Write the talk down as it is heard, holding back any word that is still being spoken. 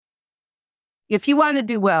if you want to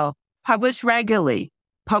do well, publish regularly,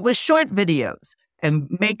 publish short videos and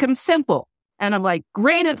make them simple. And I'm like,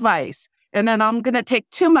 great advice. And then I'm going to take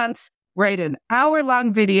 2 months, write an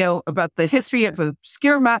hour-long video about the history of an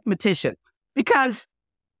obscure mathematician, because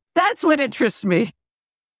that's what interests me.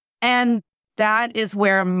 And that is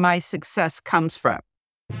where my success comes from.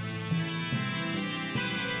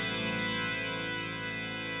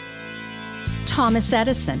 Thomas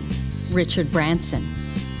Edison, Richard Branson,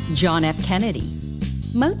 John F. Kennedy,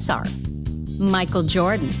 Mozart, Michael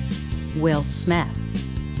Jordan, Will Smith.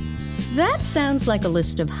 That sounds like a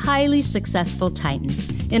list of highly successful titans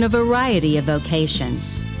in a variety of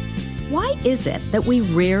vocations. Why is it that we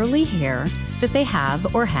rarely hear that they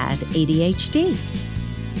have or had ADHD?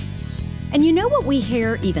 And you know what we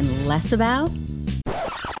hear even less about?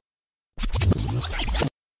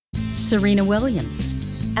 Serena Williams,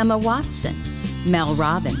 Emma Watson, Mel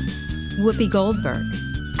Robbins, Whoopi Goldberg,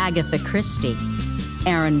 Agatha Christie,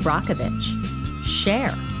 Erin Brockovich,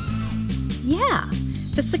 Cher. Yeah,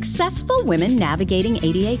 the successful women navigating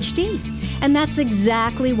ADHD. And that's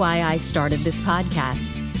exactly why I started this podcast,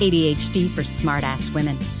 ADHD for Smartass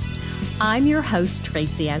Women. I'm your host,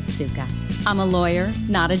 Tracy Otsuka. I'm a lawyer,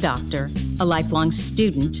 not a doctor, a lifelong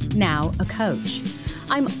student, now a coach.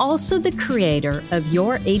 I'm also the creator of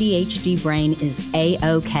Your ADHD Brain is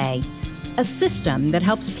A-OK, a system that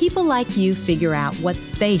helps people like you figure out what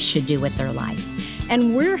they should do with their life.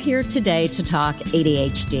 And we're here today to talk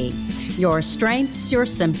ADHD, your strengths, your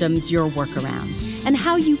symptoms, your workarounds, and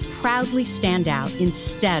how you proudly stand out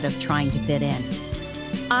instead of trying to fit in.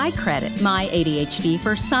 I credit my ADHD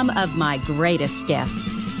for some of my greatest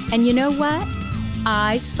gifts. And you know what?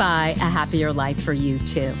 I spy a happier life for you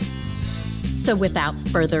too. So without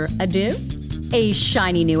further ado, a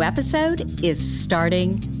shiny new episode is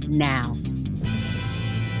starting now.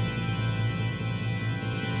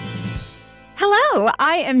 Hello,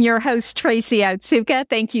 I am your host, Tracy Otsuka.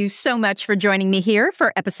 Thank you so much for joining me here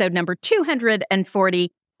for episode number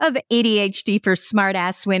 240 of ADHD for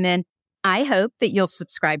Smartass Women. I hope that you'll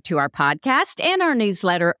subscribe to our podcast and our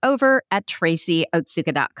newsletter over at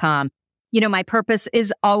tracyotsuka.com. You know, my purpose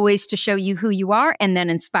is always to show you who you are and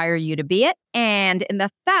then inspire you to be it. And in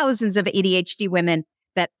the thousands of ADHD women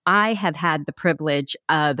that I have had the privilege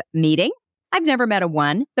of meeting, I've never met a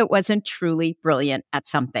one that wasn't truly brilliant at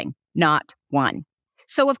something. Not one.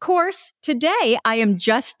 So, of course, today I am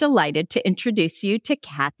just delighted to introduce you to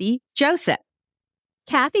Kathy Joseph.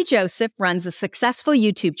 Kathy Joseph runs a successful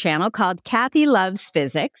YouTube channel called Kathy Loves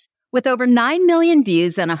Physics. With over 9 million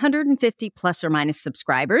views and 150 plus or minus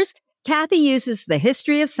subscribers, Kathy uses the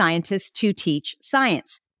history of scientists to teach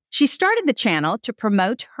science. She started the channel to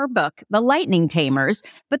promote her book, The Lightning Tamers,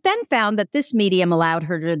 but then found that this medium allowed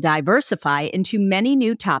her to diversify into many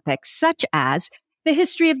new topics, such as the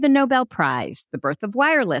history of the Nobel Prize, the birth of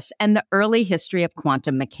wireless, and the early history of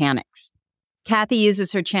quantum mechanics. Kathy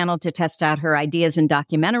uses her channel to test out her ideas in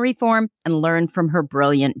documentary form and learn from her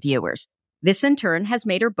brilliant viewers. This, in turn, has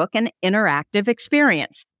made her book an interactive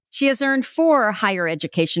experience. She has earned 4 higher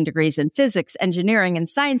education degrees in physics, engineering, and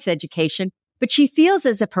science education, but she feels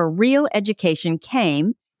as if her real education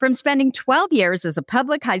came from spending 12 years as a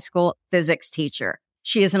public high school physics teacher.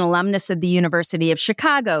 She is an alumnus of the University of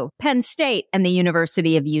Chicago, Penn State, and the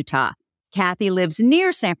University of Utah. Kathy lives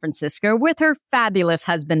near San Francisco with her fabulous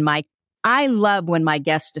husband, Mike. I love when my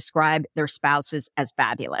guests describe their spouses as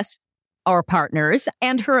fabulous, or partners,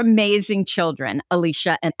 and her amazing children,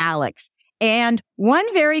 Alicia and Alex, and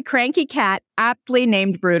one very cranky cat aptly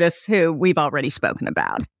named Brutus, who we've already spoken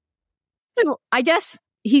about. I guess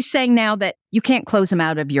he's saying now that you can't close him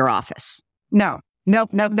out of your office. No.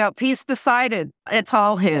 He's decided it's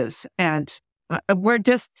all his. And we're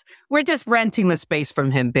just renting the space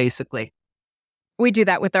from him, basically. We do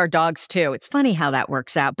that with our dogs, too. It's funny how that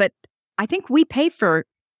works out. But I think we pay for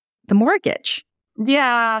the mortgage.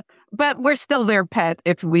 Yeah, but we're still their pet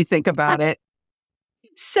if we think about it.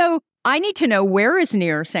 So I need to know, where is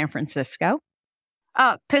near San Francisco?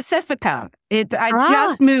 Pacifica. I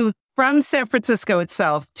just moved from San Francisco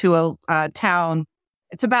itself to a town.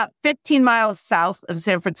 It's about 15 miles south of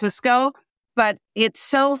San Francisco, but it's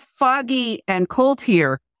so foggy and cold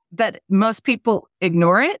here that most people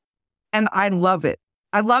ignore it. And I love it.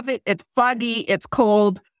 It's foggy, it's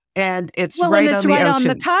cold, and it's right on the ocean. Well, and it's right on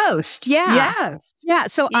the coast. Yeah. Yes. Yeah.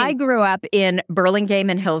 So I grew up in Burlingame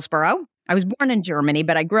and Hillsborough. I was born in Germany,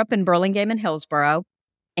 but I grew up in Burlingame and Hillsborough,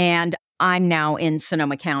 and I'm now in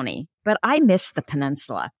Sonoma County. But I miss the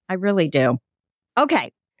peninsula. I really do.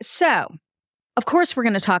 Okay. So, of course, we're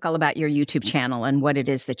going to talk all about your YouTube channel and what it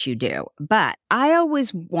is that you do. But I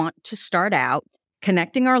always want to start out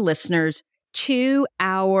connecting our listeners to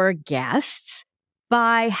our guests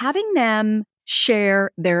by having them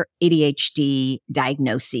share their ADHD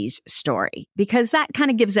diagnoses story, because that kind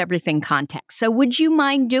of gives everything context. So would you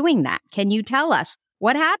mind doing that? Can you tell us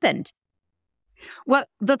what happened? Well,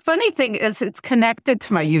 the funny thing is it's connected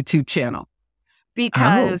to my YouTube channel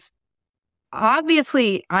because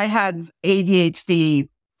obviously I had ADHD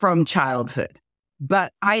from childhood,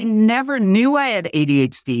 but I never knew I had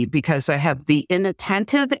ADHD because I have the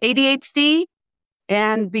inattentive ADHD.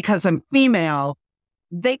 And because I'm female,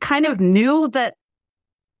 they kind of knew that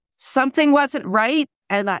something wasn't right.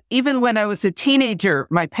 And even when I was a teenager,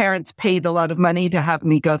 my parents paid a lot of money to have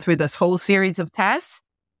me go through this whole series of tests.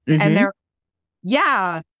 Mm-hmm. And they're,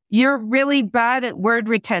 yeah, you're really bad at word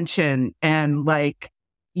retention. And like,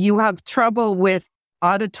 you have trouble with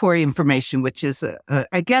auditory information, which is,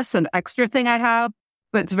 I guess, an extra thing I have,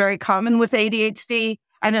 but it's very common with ADHD.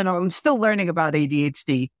 I don't know. I'm still learning about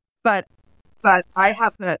ADHD, but I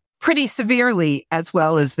have that pretty severely as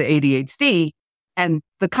well as the ADHD. And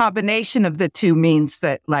the combination of the two means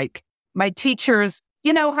that, like, my teachers,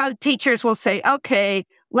 you know how teachers will say, okay,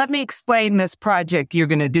 let me explain this project you're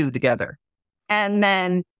going to do together. And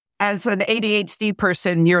then as an ADHD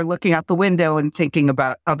person, you're looking out the window and thinking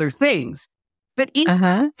about other things. But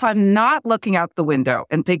even if I'm not looking out the window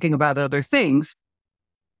and thinking about other things,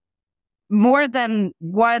 more than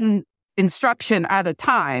one instruction at a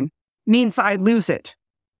time means I lose it.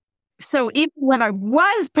 So even when I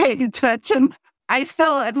was paying attention, I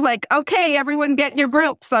still like, okay, everyone get in your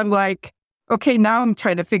groups. I'm like, okay, now I'm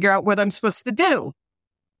trying to figure out what I'm supposed to do.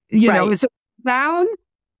 You know, is it down?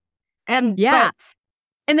 And yeah.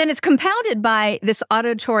 And then it's compounded by this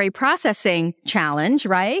auditory processing challenge,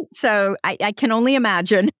 right? So I can only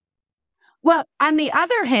imagine. Well, on the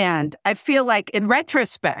other hand, I feel like in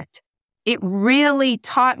retrospect, it really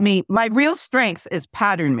taught me my real strength is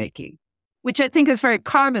pattern making, which I think is very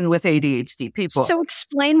common with ADHD people. So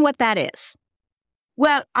explain what that is.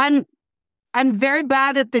 Well, I'm very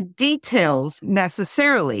bad at the details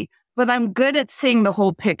necessarily, but I'm good at seeing the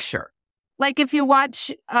whole picture. Like if you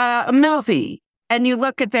watch a movie and you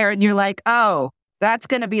look at there and you're like, oh, that's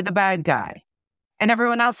going to be the bad guy. And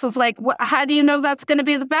everyone else is like, how do you know that's going to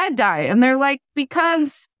be the bad guy? And they're like,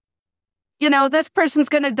 because, you know, this person's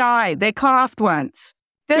going to die. They coughed once.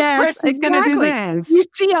 This person's going to do this. You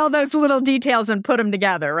see all those little details and put them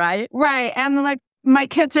together, right? Right. And like, my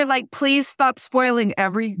kids are like, please stop spoiling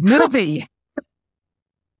every movie.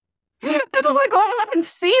 And I'm like, oh, I haven't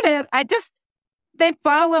seen it. They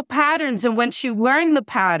follow patterns. And once you learn the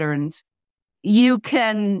patterns, you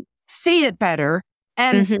can see it better.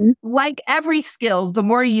 And like every skill, the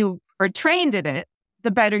more you are trained in it,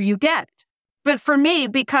 the better you get. But for me,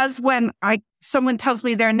 because when someone tells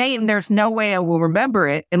me their name, there's no way I will remember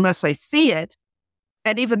it unless I see it.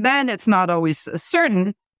 And even then, it's not always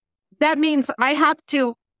certain. That means I have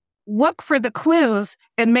to look for the clues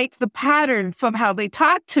and make the pattern from how they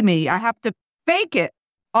talk to me. I have to fake it.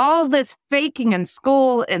 All this faking in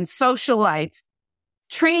school and social life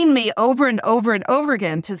train me over and over and over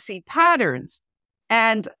again to see patterns.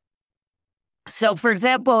 And so, for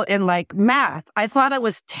example, in like math, I thought I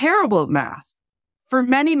was terrible at math for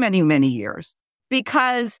many, many, many years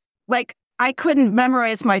because like I couldn't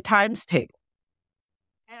memorize my times table.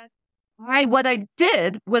 And what I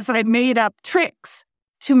did was I made up tricks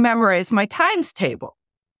to memorize my times table.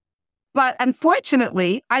 But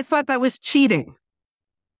unfortunately, I thought that was cheating.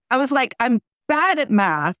 I was like, I'm bad at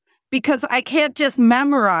math because I can't just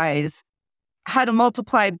memorize how to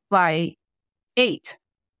multiply by 8.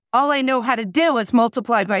 All I know how to do is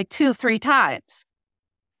multiply by 2, 3 times.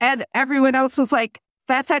 And everyone else was like,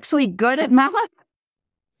 that's actually good at math?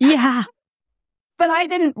 Yeah. But I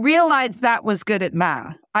didn't realize that was good at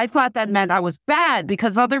math. I thought that meant I was bad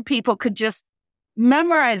because other people could just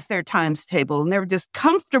memorize their times table and they were just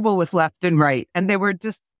comfortable with left and right. And they were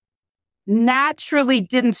just naturally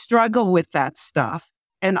didn't struggle with that stuff.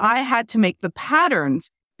 And I had to make the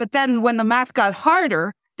patterns. But then when the math got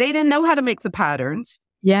harder, they didn't know how to make the patterns.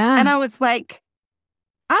 Yeah. And I was like,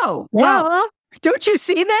 oh, well, don't you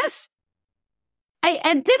see this? I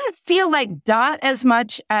didn't feel like dot as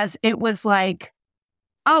much as it was like,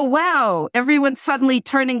 oh, wow, everyone's suddenly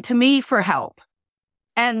turning to me for help.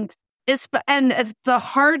 And the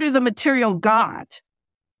harder the material got,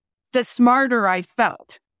 the smarter I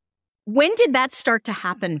felt. When did that start to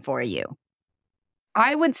happen for you?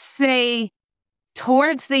 I would say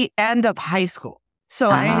towards the end of high school. So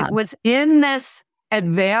I was in this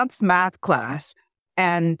advanced math class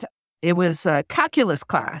and it was a calculus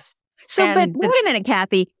class. So, but wait a minute,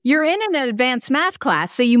 Kathy, you're in an advanced math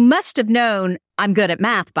class, so you must have known I'm good at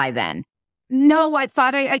math by then. No, I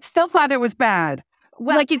still thought it was bad.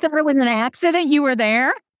 Well, like you thought it was an accident? You were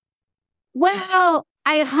there? Well,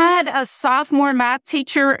 I had a sophomore math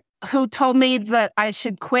teacher who told me that I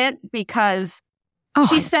should quit because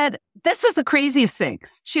she said, this was the craziest thing.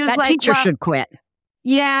 She was that like, teacher should quit.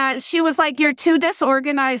 Yeah. She was like, you're too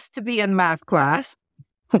disorganized to be in math class,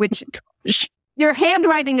 which your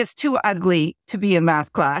handwriting is too ugly to be in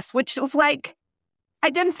math class, which was like, I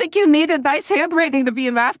didn't think you needed nice handwriting to be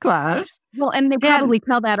in math class. Well, and they probably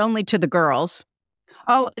tell that only to the girls.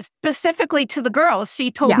 Oh, specifically to the girls. She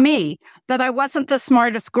told me that I wasn't the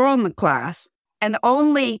smartest girl in the class. And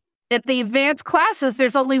only at the advanced classes,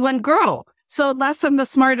 there's only one girl. So unless I'm the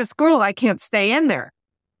smartest girl, I can't stay in there.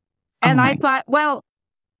 And I thought, well,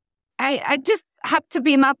 I just have to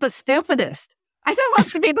be not the stupidest. I don't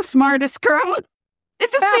have to be the smartest girl.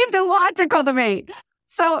 It just seemed illogical to me.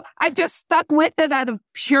 So I just stuck with it out of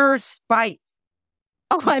pure spite.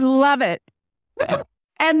 Oh, I love it.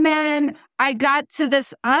 And then I got to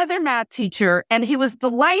this other math teacher, and he was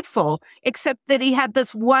delightful, except that he had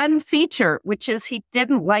this one feature, which is he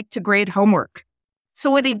didn't like to grade homework.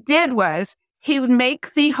 So what he did was he would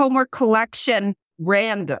make the homework collection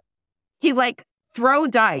random. He throw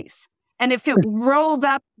dice. And if it rolled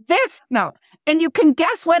up and you can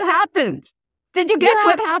guess what happened. Did you guess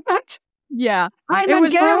what happened? Yeah. It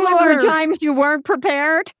was there were times you weren't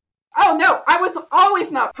prepared. Oh, no, I was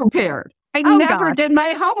always not prepared. I never did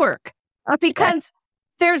my homework because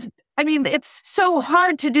it's so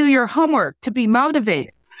hard to do your homework, to be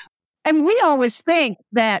motivated. And we always think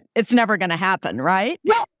that it's never going to happen, right?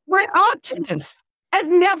 Well, we're optimists. I've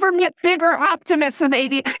never met bigger optimists than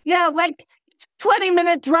 80. Yeah, it's a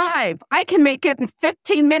 20-minute drive. I can make it in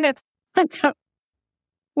 15 minutes.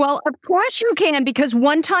 Well, of course you can, because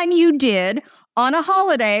one time you did on a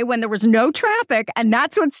holiday when there was no traffic, and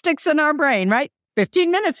that's what sticks in our brain, right?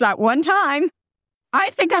 15 minutes that one time. I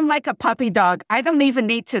think I'm like a puppy dog. I don't even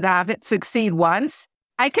need to have it succeed once.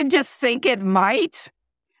 I can just think it might.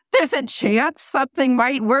 There's a chance something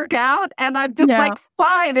might work out, and I'm just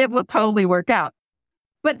fine, it will totally work out.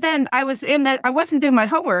 But then I wasn't doing my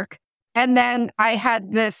homework, and then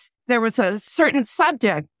there was a certain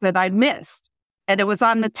subject that I missed, and it was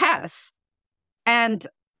on the test. And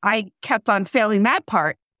I kept on failing that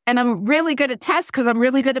part. And I'm really good at tests because I'm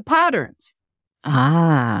really good at patterns.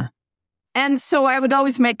 Ah. And so I would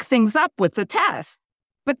always make things up with the test.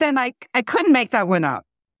 But then I couldn't make that one up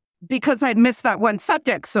because I'd missed that one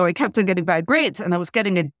subject. So I kept on getting bad grades, and I was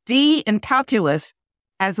getting a D in calculus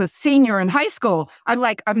as a senior in high school. I'm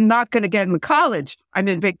like, I'm not going to get into college. I'm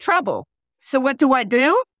in big trouble. So what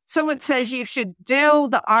do? Someone says you should do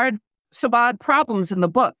some odd problems in the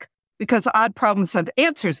book because odd problems have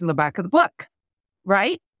answers in the back of the book,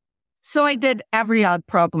 right? So I did every odd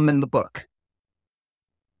problem in the book.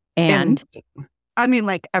 And I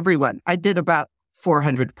mean, everyone. I did about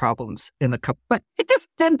 400 problems in the couple, but I just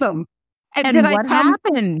did them. And what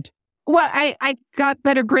happened? Well, I got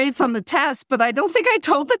better grades on the test, but I don't think I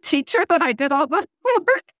told the teacher that I did all the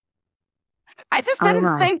work. I just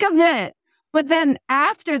didn't think of it. But then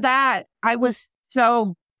after that, I was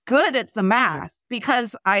so good at the math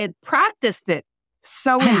because I had practiced it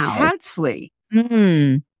so intensely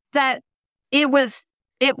that it was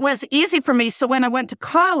easy for me. So when I went to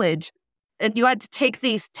college and you had to take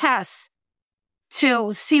these tests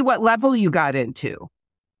to see what level you got into,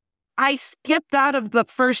 I skipped out of the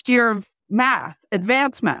first year of math,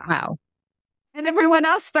 advanced math. Wow. And everyone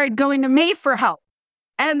else started going to me for help.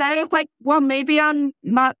 And I was like, well, maybe I'm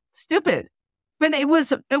not stupid. But it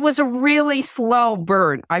was a really slow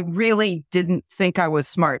burn. I really didn't think I was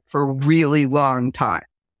smart for a really long time.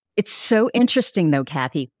 It's so interesting, though,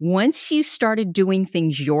 Kathy. Once you started doing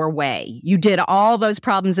things your way, you did all those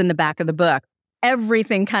problems in the back of the book,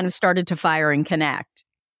 everything kind of started to fire and connect.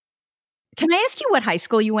 Can I ask you what high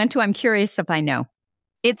school you went to? I'm curious if I know.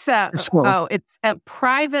 It's a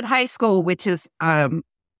private high school, which is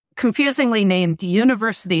confusingly named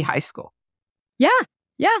University High School.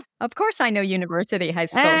 Yeah, of course I know University High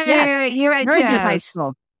School. You're right. Very good high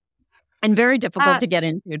school. And very difficult to get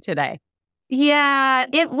into today. Yeah,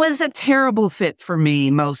 it was a terrible fit for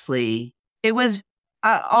me, mostly. It was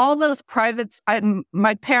all those privates.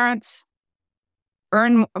 My parents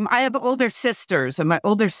I have older sisters, and my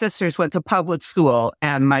older sisters went to public school,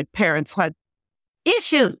 and my parents had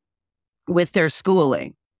issues with their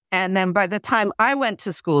schooling. And then by the time I went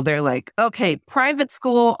to school, they're like, okay, private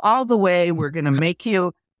school all the way. We're going to make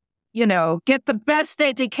you, get the best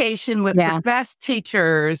education with the best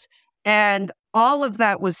teachers. And all of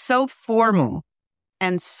that was so formal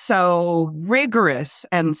and so rigorous.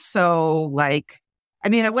 And so I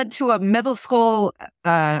went to a middle school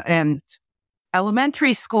and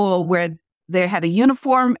elementary school where they had a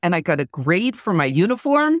uniform and I got a grade for my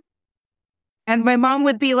uniform. And my mom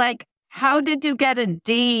would be like, how did you get a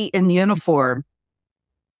D in uniform?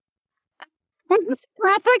 Was this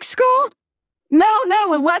Catholic school?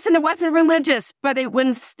 No, it wasn't. It wasn't religious, but it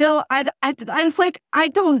was still, I was like, I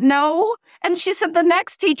don't know. And she said, the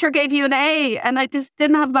next teacher gave you an A. And I just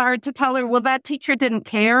didn't have the heart to tell her, well, that teacher didn't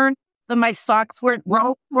care that my socks weren't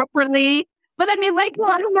rolled properly. But I mean, like,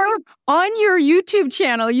 on your YouTube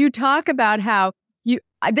channel, you talk about how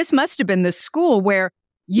this must have been the school where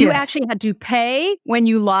you actually had to pay when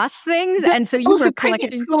you lost things. And so you were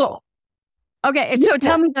collecting school. Okay. So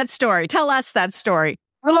tell me that story. Tell us that story.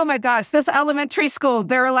 Oh my gosh, this elementary school,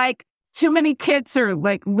 they're like, too many kids are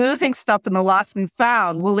like losing stuff in the lost and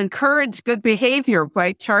found. We'll encourage good behavior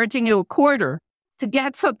by charging you a quarter to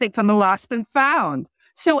get something from the lost and found.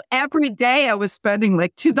 So every day I was spending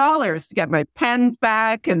like $2 to get my pens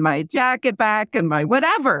back and my jacket back and my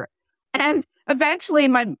whatever. And eventually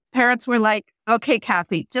my parents were like, okay,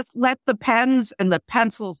 Kathy, just let the pens and the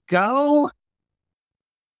pencils go.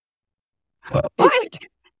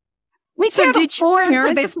 So did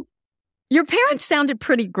your parents sounded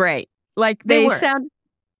pretty great. Like they sound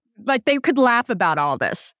like they could laugh about all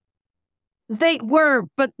this. They were,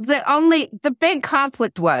 but the big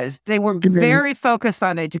conflict was they were very focused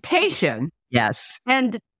on education. Yes.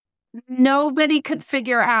 And nobody could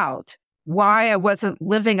figure out why I wasn't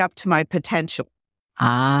living up to my potential.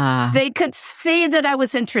 They could see that I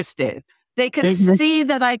was interested. They could see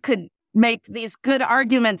that I could make these good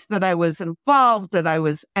arguments, that I was involved, that I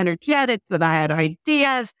was energetic, that I had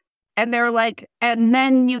ideas. And they're like, and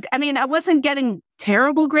then I wasn't getting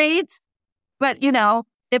terrible grades, but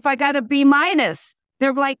if I got a B-,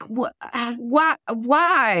 they're like,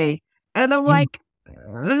 why? And I'm like,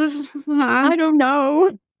 I don't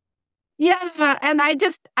know. Yeah. And I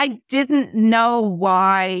didn't know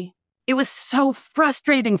why. It was so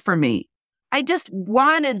frustrating for me. I just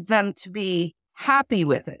wanted them to be happy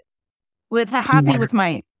with it. With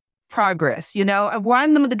my progress, I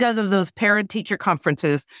wanted them to go to those parent-teacher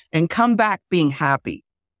conferences and come back being happy.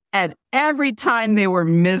 And every time they were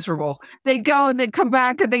miserable, they'd go and they'd come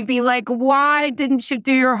back and they'd be like, why didn't you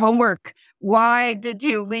do your homework? Why did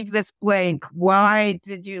you leave this blank? Why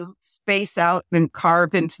did you space out and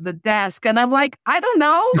carve into the desk? And I'm like, I don't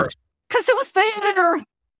know, because it was there.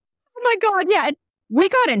 Oh my God, yeah. We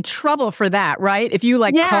got in trouble for that, right? If you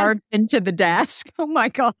carved into the desk. Oh my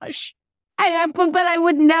gosh. But I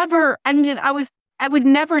would never, I would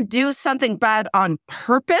never do something bad on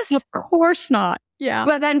purpose. Of course not. Yeah.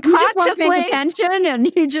 But then you consciously, just weren't paying attention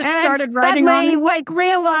and you just started writing on it.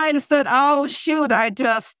 Realized that, oh, shoot,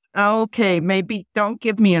 okay, maybe don't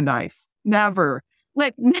give me a knife. Never.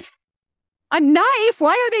 A knife?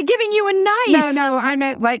 Why are they giving you a knife? No, I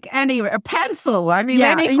meant a pencil.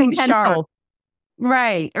 Anything sharp.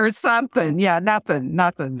 Right. Or something. Yeah, nothing.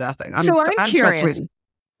 I'm curious.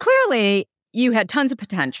 Clearly, you had tons of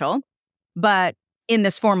potential, but in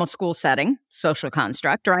this formal school setting, social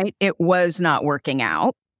construct, right? It was not working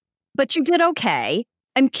out, but you did okay.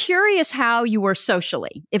 I'm curious how you were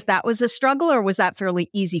socially, if that was a struggle or was that fairly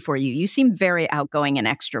easy for you? You seem very outgoing and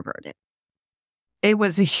extroverted. It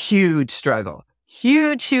was a huge struggle.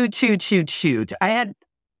 Huge. It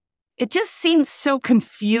just seemed so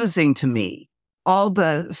confusing to me, all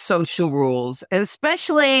the social rules,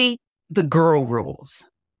 especially the girl rules.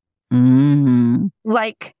 Mm-hmm.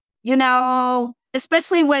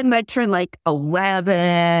 Especially when I turned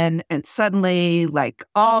 11 and suddenly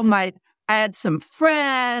I had some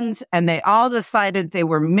friends and they all decided they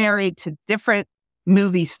were married to different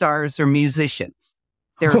movie stars or musicians.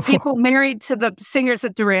 There were people married to the singers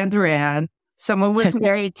at Duran Duran. Someone was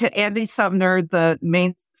married to Andy Sumner, the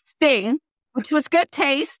main Sting, which was good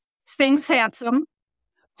taste. Sting's handsome.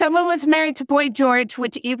 Someone was married to Boy George,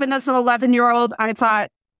 which even as an 11-year-old, I thought,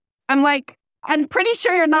 I'm pretty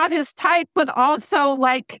sure you're not his type, but also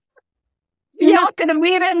you're not going to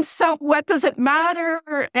meet him. So what does it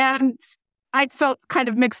matter? And I felt kind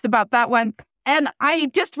of mixed about that one. And I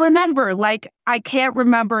just remember, I can't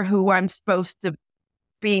remember who I'm supposed to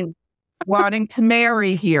be wanting to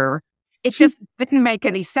marry here. It just didn't make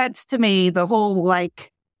any sense to me. The whole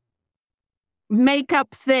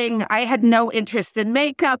makeup thing. I had no interest in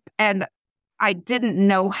makeup and I didn't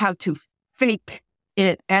know how to fake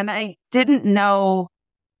it. And I didn't know,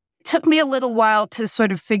 it took me a little while to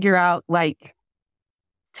sort of figure out,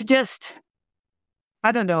 to just,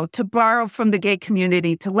 I don't know, to borrow from the gay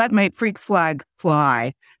community, to let my freak flag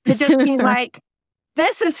fly, to just be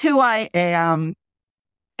this is who I am.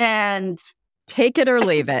 And take it or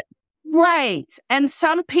leave it. Right. And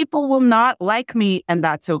some people will not like me and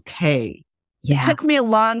that's okay. It took me a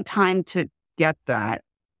long time to get that.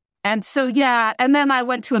 And so, yeah. And then I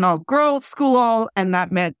went to an all-girls school, and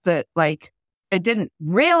that meant that like, I didn't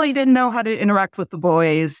know how to interact with the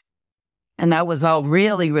boys. And that was all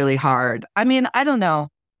really, really hard. I mean, I don't know.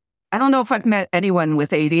 I don't know if I've met anyone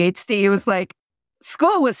with ADHD. It was like,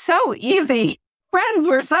 school was so easy. Friends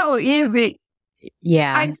were so easy.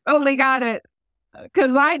 Yeah. I totally got it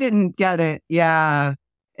because I didn't get it. Yeah.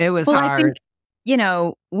 It was hard. I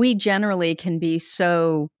think, we generally can be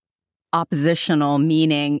so oppositional,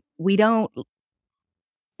 meaning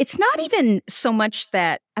it's not even so much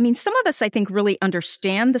that, I mean, some of us, I think, really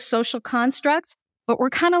understand the social constructs, but we're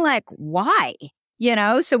kind of like, why?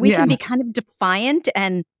 So we can be kind of defiant,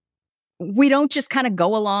 and we don't just kind of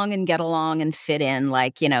go along and get along and fit in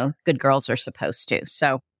like, good girls are supposed to.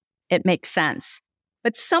 So it makes sense.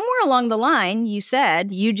 But somewhere along the line, you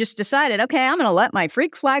said you just decided, okay, I'm going to let my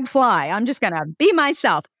freak flag fly. I'm just going to be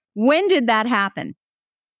myself. When did that happen?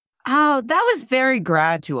 Oh, that was very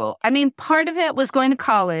gradual. I mean, part of it was going to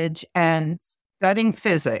college and studying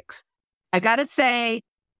physics. I got to say,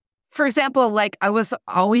 for example, like I was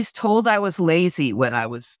always told I was lazy when I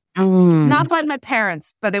was not by my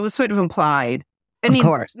parents, but it was sort of implied. Of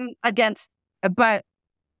course. But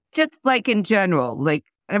just like in general, like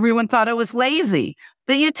everyone thought I was lazy.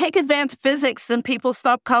 But you take advanced physics and people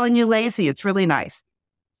stop calling you lazy. It's really nice.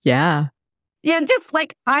 Yeah. Yeah, just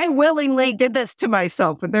like I willingly did this to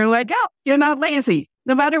myself. And they're like, oh, you're not lazy,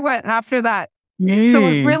 no matter what, after that. So it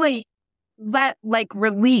was really that like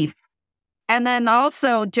relief. And then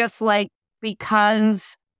also just like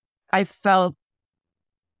because I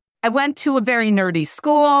went to a very nerdy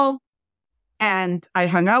school and I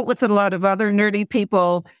hung out with a lot of other nerdy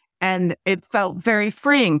people, and it felt very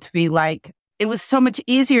freeing to be like, it was so much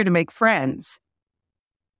easier to make friends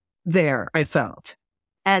there, I felt.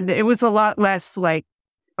 And it was a lot less like,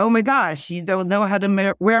 oh my gosh, you don't know how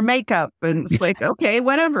to wear makeup. And it's like, okay,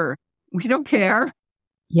 whatever. We don't care.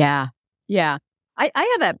 Yeah. Yeah.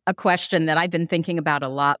 I have a question that I've been thinking about a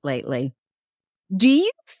lot lately. Do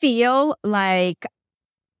you feel like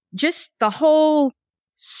just the whole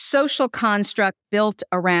social construct built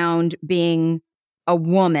around being a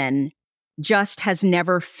woman just has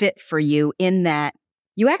never fit for you, in that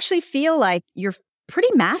you actually feel like you're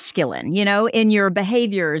pretty masculine, in your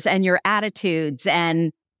behaviors and your attitudes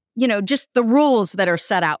and, just the rules that are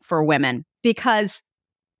set out for women? Because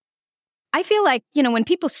I feel like, when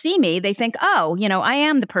people see me, they think, oh, I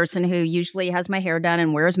am the person who usually has my hair done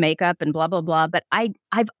and wears makeup and blah, blah, blah. But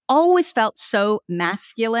I've always felt so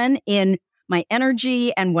masculine in my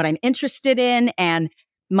energy and what I'm interested in and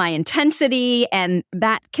my intensity. And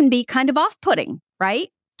that can be kind of off-putting, right?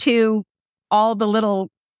 To all the little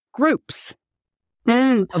groups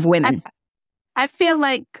of women. I feel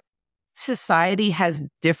like society has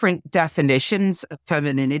different definitions of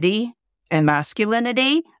femininity and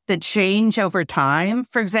masculinity that change over time.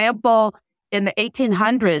 For example, in the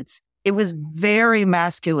 1800s, it was very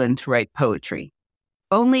masculine to write poetry.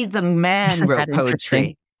 Only the men wrote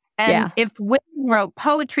poetry. And if women wrote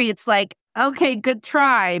poetry, it's like, okay, good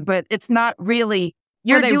try, but it's not really,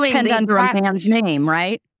 you're doing penned under a man's name,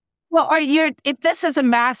 right? Well, if this is a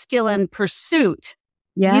masculine pursuit,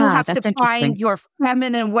 you have to find your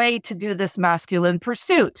feminine way to do this masculine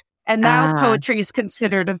pursuit. And now poetry is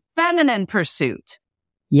considered a feminine pursuit.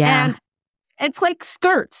 Yeah. And it's like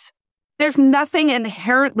skirts. There's nothing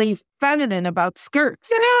inherently feminine about skirts.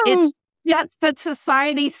 It's that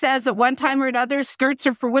society says at one time or another, skirts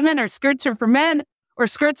are for women or skirts are for men or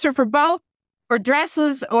skirts are for both, or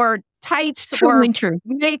dresses or tights or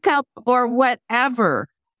makeup or whatever.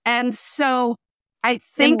 And so I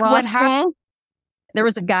think what happened, there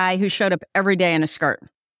was a guy who showed up every day in a skirt.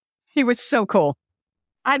 He was so cool.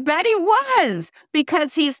 I bet he was,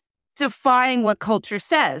 because he's defying what culture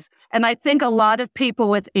says. And I think a lot of people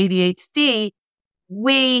with ADHD,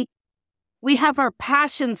 we have our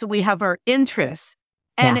passions, we have our interests,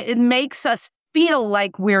 and it makes us feel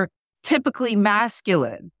like we're typically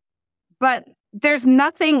masculine. But there's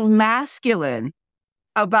nothing masculine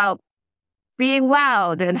about being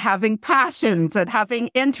loud and having passions and having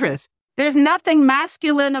interests. There's nothing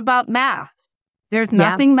masculine about math. There's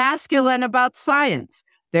nothing masculine about science.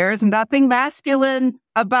 There's nothing masculine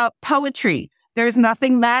about poetry. There's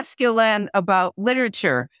nothing masculine about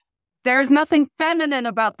literature. There's nothing feminine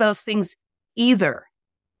about those things either.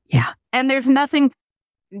 Yeah. And there's nothing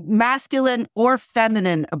masculine or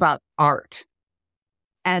feminine about art.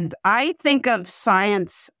 And I think of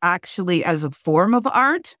science actually as a form of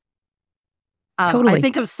art. Totally. I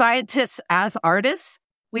think of scientists as artists.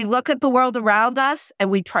 We look at the world around us and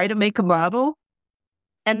we try to make a model.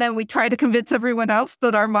 And then we try to convince everyone else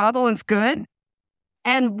that our model is good.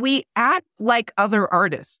 And we act like other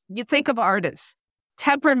artists. You think of artists,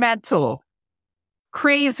 temperamental,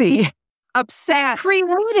 crazy, upset,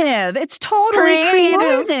 creative. It's totally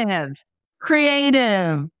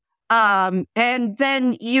creative. And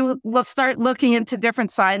then you start looking into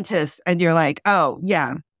different scientists and you're like, oh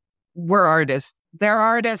yeah, we're artists. They're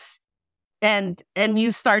artists. And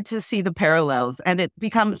you start to see the parallels, and it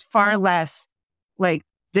becomes far less like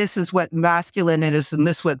this is what masculine is and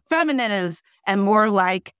this is what feminine is, and more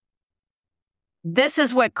like this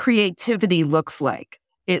is what creativity looks like.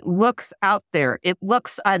 It looks out there. It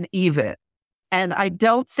looks uneven. And I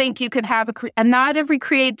don't think you can have and not every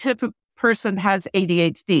creative person has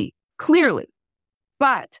ADHD, clearly.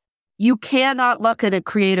 But you cannot look at a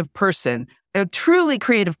creative person, a truly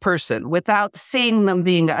creative person, without seeing them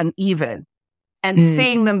being uneven and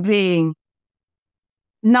seeing them being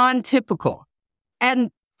non-typical. And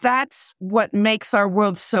that's what makes our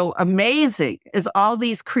world so amazing, is all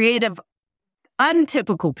these creative,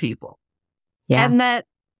 untypical people. Yeah. And that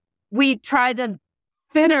we try to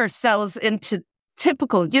fit ourselves into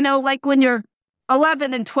typical, like when you're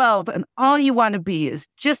 11 and 12 and all you want to be is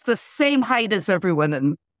just the same height as everyone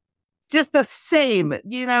and just the same,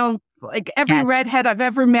 like every redhead I've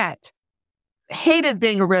ever met hated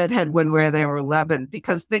being a redhead when they were 11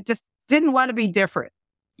 because they just didn't want to be different.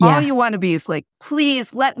 Yeah. All you want to be is like,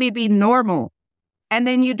 please let me be normal. And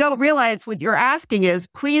then you don't realize what you're asking is,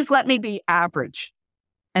 please let me be average.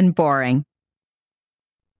 And boring.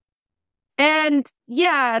 And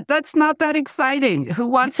yeah, that's not that exciting. Who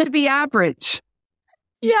wants to be average?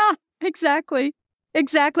 Yeah, exactly.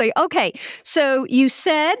 Exactly. Okay. So you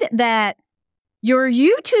said that your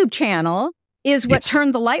YouTube channel is what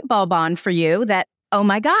turned the light bulb on for you that, oh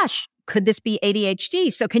my gosh, could this be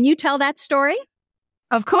ADHD? So can you tell that story?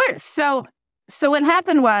 Of course. So what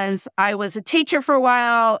happened was I was a teacher for a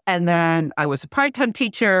while, and then I was a part-time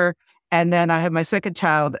teacher, and then I had my second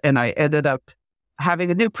child, and I ended up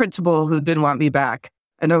having a new principal who didn't want me back.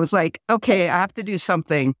 And I was like, okay, I have to do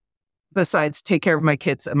something besides take care of my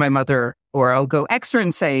kids and my mother, or I'll go extra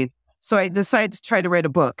insane. So I decided to try to write a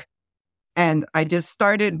book, and I just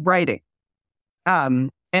started writing.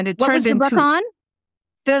 And it what turned was the into book on?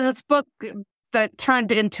 This book that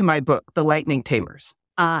turned into my book, The Lightning Tamers.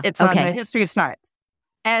 It's on the history of science.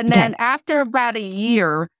 And then after about a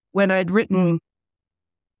year, when I'd written,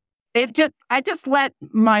 I just let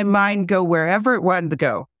my mind go wherever it wanted to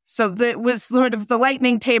go. So that was sort of The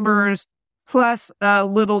Lightning Tamers, plus a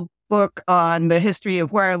little book on the history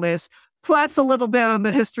of wireless, plus a little bit on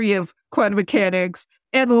the history of quantum mechanics,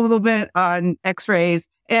 and a little bit on X-rays,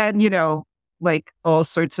 and, like all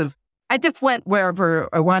sorts of, I just went wherever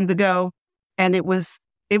I wanted to go. And it was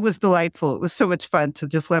delightful. It was so much fun to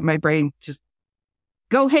just let my brain just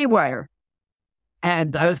go haywire.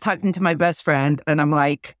 And I was talking to my best friend, and I'm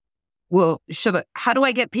like, well, how do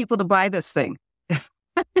I get people to buy this thing?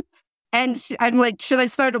 And I'm like, should I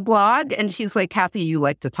start a blog? And she's like, Kathy, you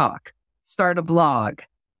like to talk. Start a blog.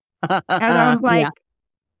 And I was like,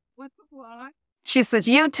 what's a blog? She says,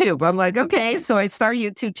 YouTube. I'm like, okay. So I start a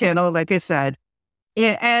YouTube channel, like I said.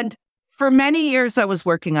 And for many years, I was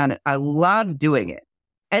working on it. I loved doing it.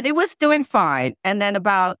 And it was doing fine. And then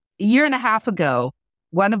about a year and a half ago,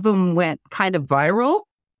 one of them went kind of viral.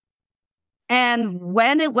 And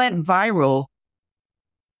when it went viral,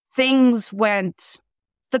 the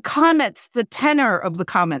tenor of the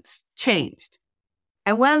comments changed.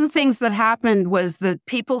 And one of the things that happened was that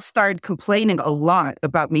people started complaining a lot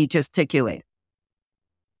about me gesticulating.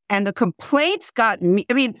 And the complaints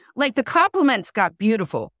the compliments got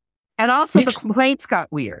beautiful. And also the complaints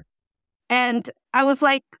got weird. And I was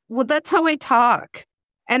like, well, that's how I talk.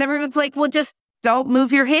 And everyone's like, well, just don't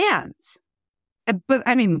move your hands. And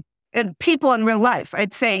people in real life,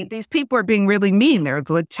 I'd say these people are being really mean. They're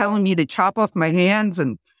telling me to chop off my hands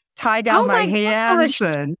and tie down my hands. Gosh.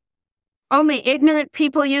 And only ignorant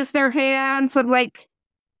people use their hands. I'm like,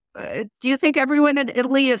 do you think everyone in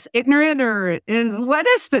Italy is ignorant, or what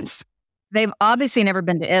is this? They've obviously never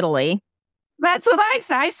been to Italy. That's what I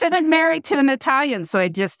say. I said I'm married to an Italian, so I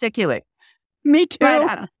gesticulate. Me too.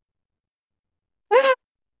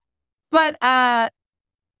 But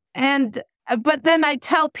then I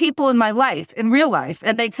tell people in my life, in real life,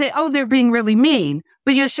 and they'd say, oh, they're being really mean,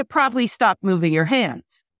 but you should probably stop moving your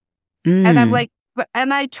hands. And I'm like,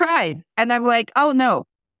 and I tried, and I'm like, oh, no,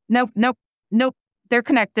 they're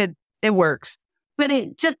connected. It works. But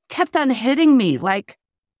it just kept on hitting me. Like,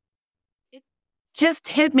 it just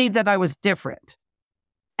hit me that I was different.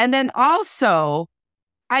 And then also,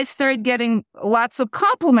 I started getting lots of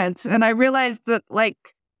compliments, and I realized that, like,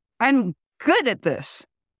 I'm good at this.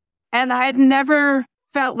 And I had never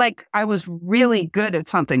felt like I was really good at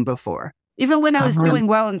something before, even when I was doing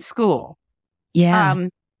well in school. Yeah.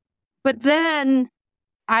 But then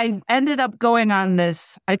I ended up going on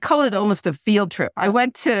this, I call it almost a field trip. I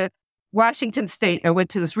went to Washington State. I went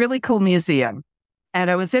to this really cool museum, and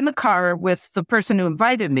I was in the car with the person who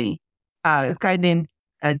invited me, a guy named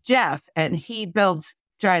Jeff, and he builds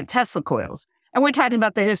giant Tesla coils. And we're talking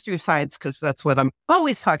about the history of science because that's what I'm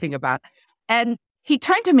always talking about. And he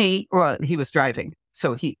turned to me, well, he was driving,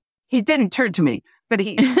 so he didn't turn to me, but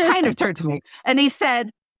he kind of turned to me. And he said,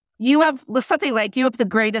 you have something like, you have the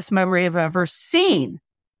greatest memory I've ever seen.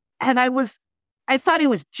 And I thought he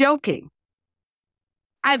was joking.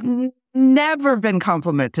 I've never been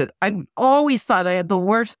complimented. I've always thought I had the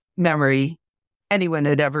worst memory anyone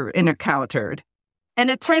had ever encountered.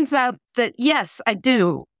 And it turns out that, yes, I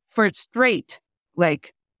do, for straight.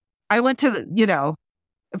 Like, I went to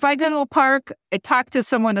if I go to a park, I talk to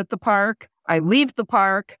someone at the park, I leave the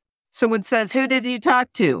park, someone says, who did you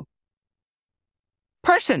talk to?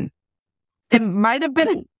 Person. It might have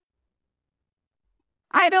been,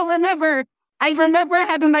 I don't remember. I remember I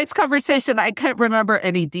had a nice conversation. I can't remember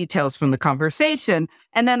any details from the conversation.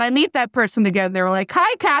 And then I meet that person again. They're like,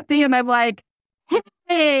 hi, Kathy. And I'm like,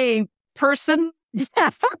 hey, person.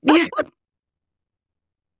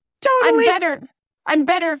 Totally. I'm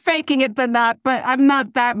better faking it than that, but I'm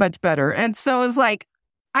not that much better. And so it's like,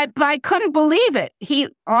 I couldn't believe it. He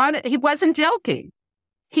wasn't joking.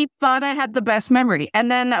 He thought I had the best memory.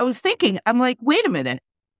 And then I was thinking, I'm like, wait a minute.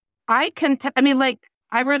 I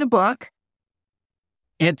read a book.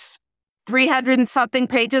 It's 300 and something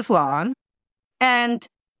pages long. And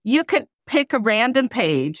you could pick a random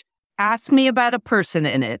page, ask me about a person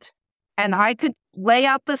in it, and I could lay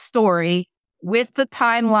out the story with the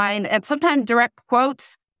timeline and sometimes direct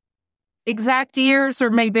quotes, exact years,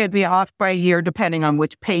 or maybe it'd be off by a year, depending on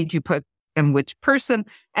which page you put and which person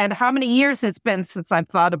and how many years it's been since I've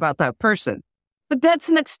thought about that person. But that's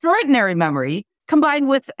an extraordinary memory combined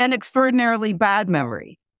with an extraordinarily bad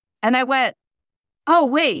memory. And I went, oh,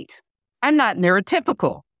 wait, I'm not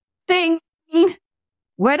neurotypical. Ding.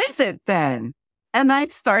 What is it then? And I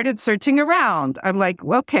started searching around. I'm like,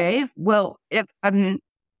 okay, well, if I'm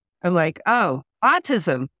like, oh,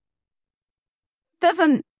 autism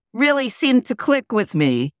doesn't really seem to click with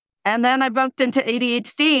me. And then I bumped into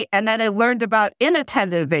ADHD, and then I learned about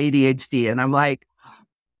inattentive ADHD. And I'm like,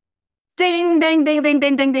 ding, ding, ding, ding,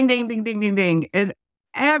 ding, ding, ding, ding, ding, ding, ding, ding. And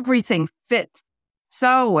everything fits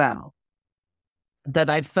so well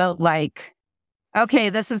that I felt like, okay,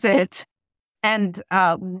 this is it. And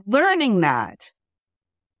learning that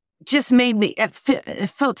just made me, it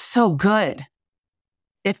felt so good.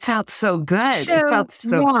 It felt so good. So it felt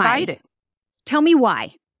so exciting. Tell me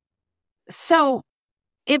why. So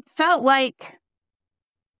it felt like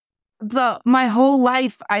my whole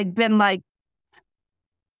life I'd been like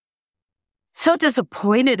so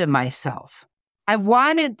disappointed in myself. I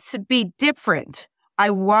wanted to be different.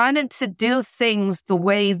 I wanted to do things the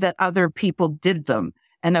way that other people did them.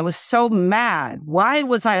 And I was so mad. Why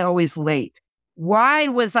was I always late? Why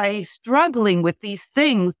was I struggling with these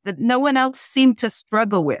things that no one else seemed to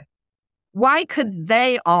struggle with? Why could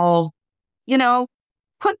they all,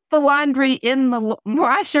 put the laundry in the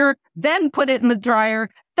washer, then put it in the dryer,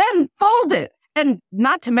 then fold it, and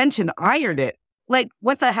not to mention iron it? Like,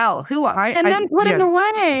 what the hell? And then put it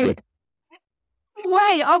away.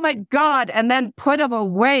 Away. Oh my God. And then put them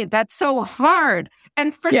away. That's so hard.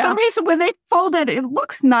 And for some reason, when they fold it, it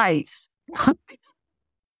looks nice.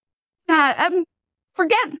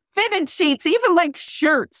 Forget fitted sheets, even like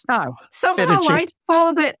shirts. Oh, somehow I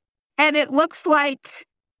fold it and it looks like,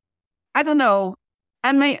 I don't know.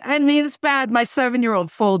 I mean, it's bad. My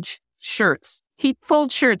 7-year-old folds shirts. He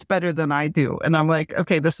folds shirts better than I do. And I'm like,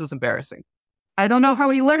 okay, this is embarrassing. I don't know how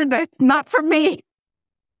he learned that. Not from me.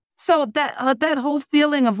 So that whole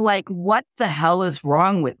feeling of like, what the hell is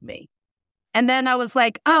wrong with me? And then I was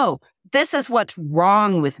like, oh, this is what's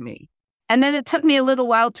wrong with me. And then it took me a little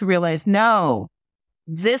while to realize, no,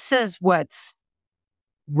 this is what's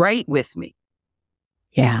right with me.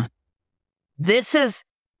 Yeah. This is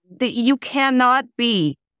that you cannot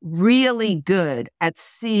be really good at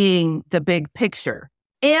seeing the big picture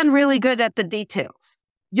and really good at the details.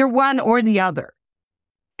 You're one or the other.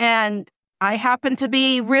 And I happen to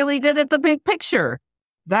be really good at the big picture.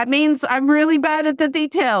 That means I'm really bad at the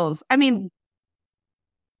details. I mean,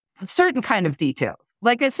 a certain kind of detail.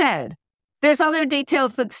 Like I said, there's other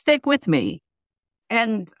details that stick with me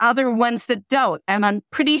and other ones that don't. And I'm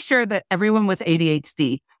pretty sure that everyone with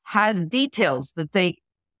ADHD has details that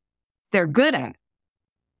they're good at,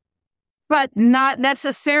 but not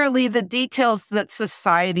necessarily the details that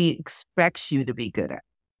society expects you to be good at.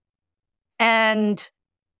 And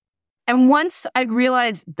once I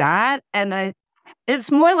realized that,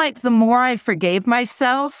 it's more like the more I forgave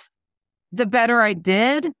myself, the better I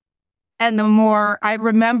did. And the more I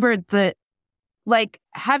remembered that, like,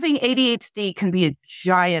 having ADHD can be a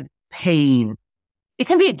giant pain. It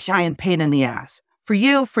can be a giant pain in the ass for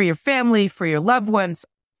you, for your family, for your loved ones,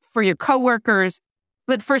 for your coworkers.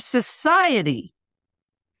 But for society,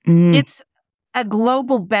 it's a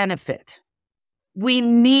global benefit. We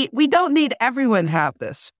don't need everyone to have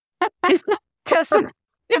this because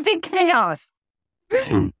it'd be chaos.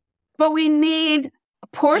 But we need a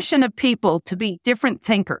portion of people to be different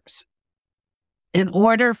thinkers in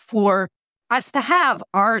order for us to have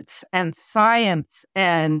arts and science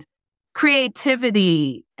and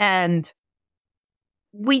creativity. And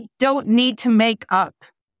we don't need to make up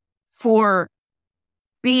for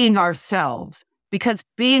being ourselves, because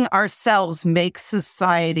being ourselves makes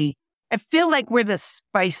society. I feel like we're the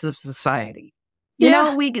spice of society. You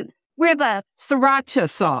know, we're the sriracha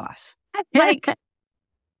sauce. Like,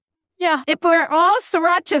 if we're all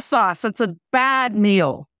sriracha sauce, it's a bad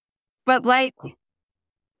meal. But like,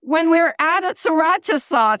 when we're out of sriracha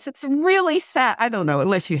sauce, it's really sad. I don't know,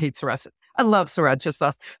 unless you hate sriracha. I love sriracha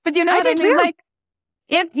sauce. But you know what I mean? Like,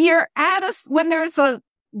 if you're when there's a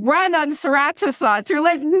run on sriracha sauce, you're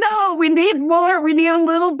like, no, we need more. We need a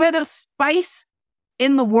little bit of spice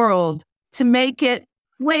in the world to make it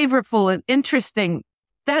flavorful and interesting.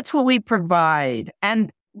 That's what we provide.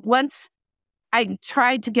 And once I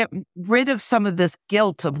tried to get rid of some of this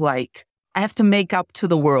guilt of like, I have to make up to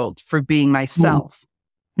the world for being myself.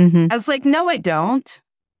 I was like, no, I don't.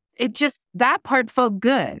 That part felt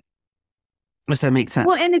good. Does that make sense?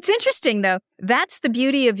 Well, and it's interesting, though. That's the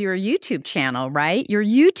beauty of your YouTube channel, right? Your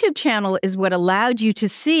YouTube channel is what allowed you to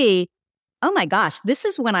see, oh my gosh, this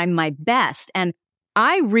is when I'm my best. And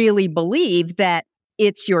I really believe that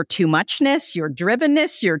it's your too muchness, your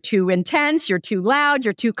drivenness, you're too intense, you're too loud,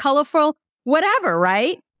 you're too colorful, whatever,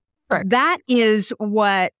 right? Right. That is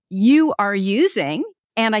what you are using.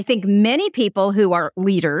 And I think many people who are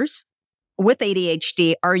leaders with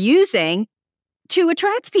ADHD are using to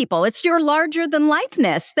attract people. It's your larger than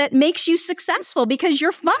lifeness that makes you successful because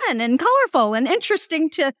you're fun and colorful and interesting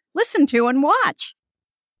to listen to and watch.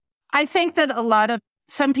 I think that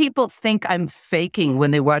some people think I'm faking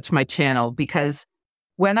when they watch my channel, because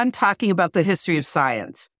when I'm talking about the history of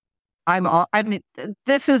science,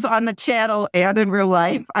 this is on the channel and in real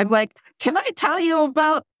life. I'm like, can I tell you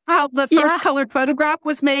about how the first colored photograph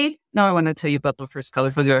was made? No, I want to tell you about the first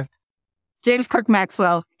colored photograph. James Clerk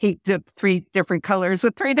Maxwell, he did 3 different colors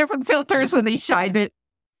with 3 different filters and he shined it.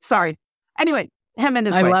 Sorry. Anyway, him and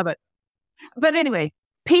his wife. I love it. But anyway,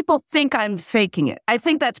 people think I'm faking it. I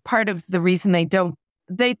think that's part of the reason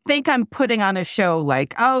they think I'm putting on a show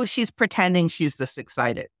like, oh, she's pretending she's this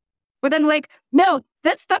excited. But then like, no,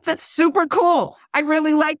 that stuff is super cool. I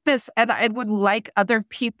really like this. And I would like other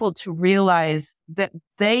people to realize that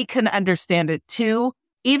they can understand it too.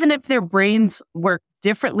 Even if their brains work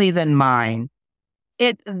differently than mine,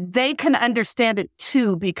 they can understand it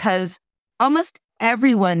too, because almost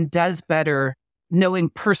everyone does better knowing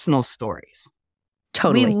personal stories.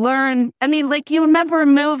 Totally. We learn, like, you remember a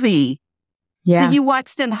movie that you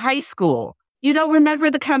watched in high school. You don't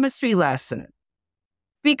remember the chemistry lesson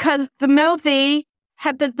because the movie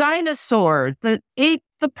had the dinosaur that ate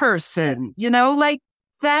the person, like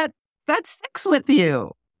that sticks with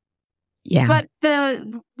you. Yeah. But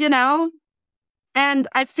and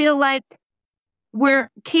I feel like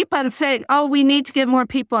keep on saying, oh, we need to get more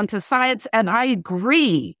people into science. And I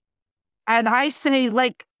agree. And I say,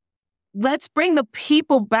 like, let's bring the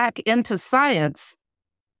people back into science.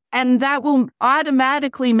 And that will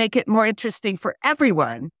automatically make it more interesting for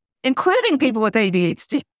everyone, including people with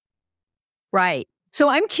ADHD. Right. So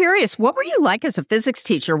I'm curious, what were you like as a physics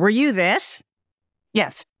teacher? Were you this?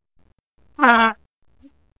 Yes.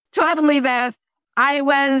 Totally this. I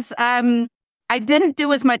was, I didn't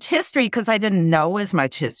do as much history because I didn't know as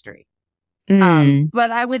much history.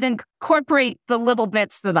 But I would incorporate the little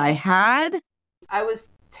bits that I had. I was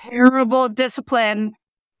terrible at discipline.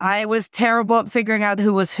 I was terrible at figuring out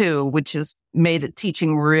who was who, which has made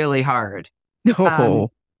teaching really hard.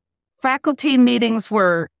 Faculty meetings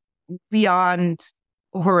were beyond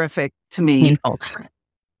horrific to me.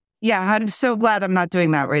 Yeah, I'm so glad I'm not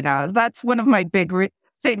doing that right now. That's one of my big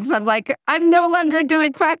things. I'm like, I'm no longer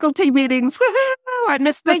doing faculty meetings. I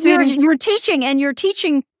miss the students. You're teaching, and your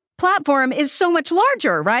teaching platform is so much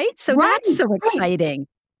larger, right? So that's so exciting.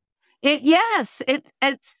 It's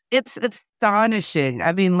astonishing.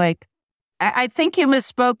 I mean, like, I think you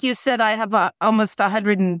misspoke. You said I have almost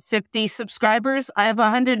 150 subscribers. I have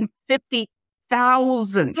 150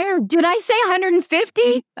 thousands. Did I say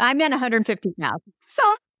 150? I meant 150,000.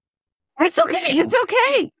 So it's okay. It's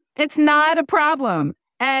okay. It's not a problem.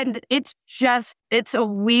 And it's a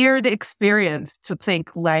weird experience to think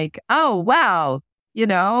like, oh, wow,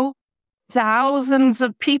 thousands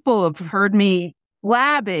of people have heard me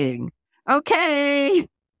blabbing. Okay.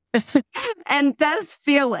 And does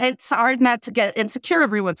feel it's hard not to get insecure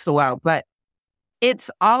every once in a while, but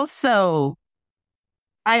it's also,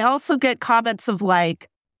 I also get comments of like,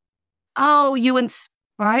 oh, you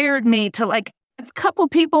inspired me to like, a couple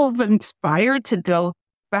people have inspired to go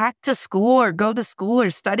back to school or go to school or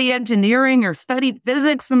study engineering or study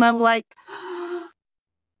physics. And I'm like,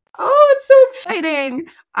 oh, it's so exciting.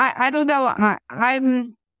 I don't know.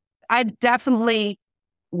 I definitely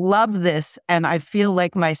love this. And I feel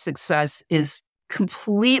like my success is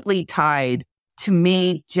completely tied to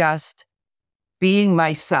me just being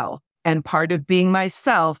myself. And part of being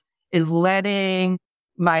myself is letting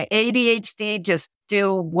my ADHD just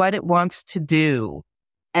do what it wants to do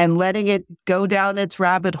and letting it go down its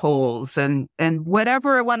rabbit holes and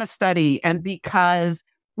whatever I want to study. And because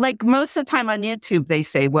like most of the time on YouTube, they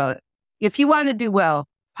say, well, if you want to do well,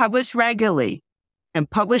 publish regularly and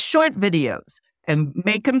publish short videos and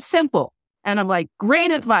make them simple. And I'm like,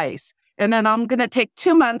 great advice. And then I'm going to take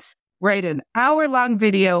 2 months, write an hour-long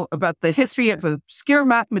video about the history of an obscure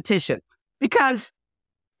mathematician because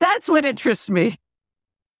that's what interests me.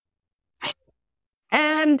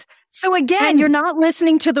 And so again, you're not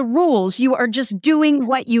listening to the rules. You are just doing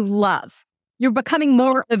what you love. You're becoming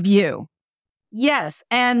more of you. Yes.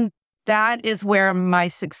 And that is where my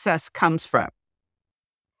success comes from.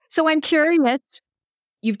 So I'm curious,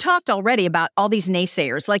 you've talked already about all these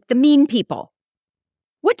naysayers, like the mean people.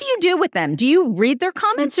 What do you do with them? Do you read their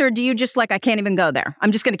comments or do you just like, I can't even go there.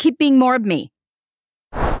 I'm just going to keep being more of me.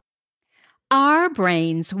 Our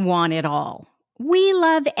brains want it all. We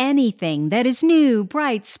love anything that is new,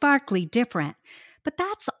 bright, sparkly, different. But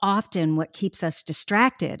that's often what keeps us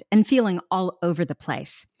distracted and feeling all over the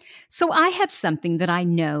place. So I have something that I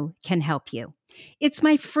know can help you. It's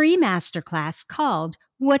my free masterclass called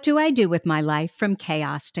What Do I Do with My Life from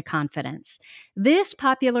Chaos to Confidence? This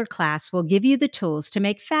popular class will give you the tools to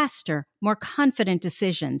make faster, more confident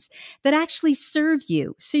decisions that actually serve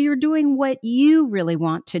you so you're doing what you really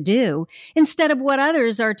want to do instead of what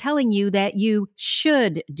others are telling you that you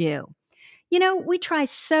should do. You know, we try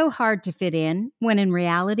so hard to fit in when in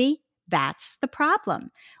reality, that's the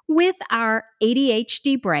problem. With our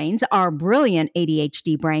ADHD brains, our brilliant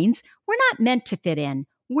ADHD brains, we're not meant to fit in.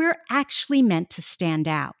 We're actually meant to stand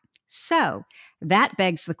out. So that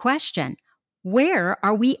begs the question, where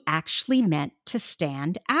are we actually meant to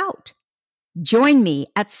stand out? Join me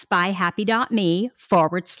at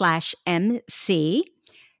spyhappy.me/MC.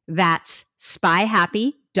 That's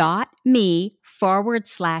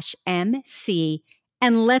spyhappy.me/MC.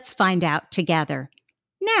 And let's find out together.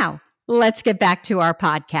 Now, let's get back to our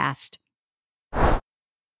podcast.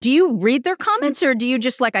 Do you read their comments or do you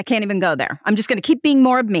just like, I can't even go there. I'm just going to keep being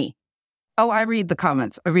more of me. Oh, I read the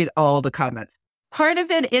comments. I read all the comments. Part of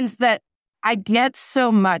it is that I get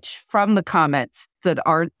so much from the comments that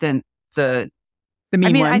aren't the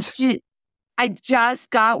mean ones. I just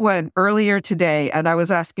got one earlier today and I was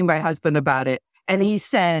asking my husband about it. And he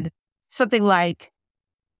said something like,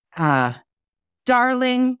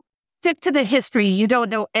 darling, stick to the history. You don't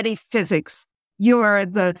know any physics. You are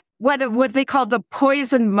what they call the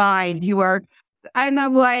poison mind. You are, and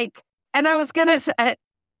I'm like, and I was gonna say, and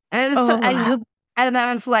I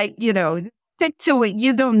was like, stick to it.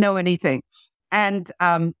 You don't know anything. And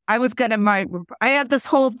I had this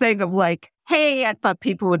whole thing of like, hey, I thought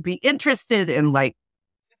people would be interested in like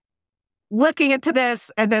looking into this.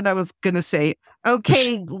 And then I was gonna say,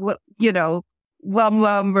 okay,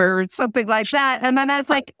 lum or something like that. And then I was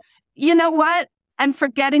like, you know what? I'm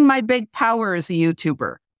forgetting my big power as a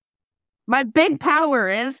YouTuber. My big power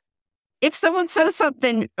is if someone says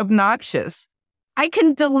something obnoxious, I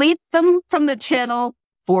can delete them from the channel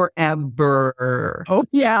forever. Oh,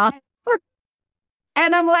 yeah.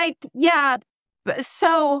 And I'm like, yeah.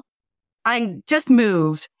 So I just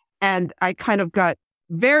moved and I kind of got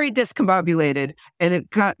very discombobulated and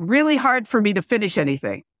it got really hard for me to finish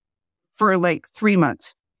anything for like 3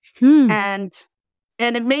 months. And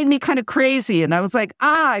it made me kind of crazy. And I was like,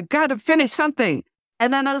 I've got to finish something.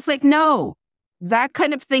 And then I was like, no, that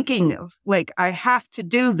kind of thinking of like, I have to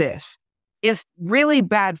do this is really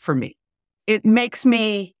bad for me. It makes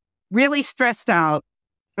me really stressed out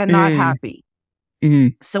and not happy.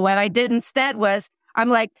 Mm-hmm. So what I did instead was I'm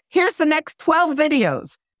like, here's the next 12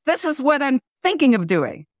 videos. This is what I'm thinking of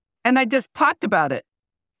doing. And I just talked about it.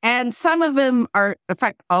 And some of them are, in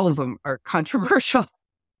fact, all of them are controversial.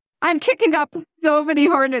 I'm kicking up so many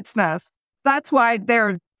hornets' nests. That's why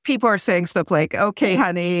people are saying stuff like, okay,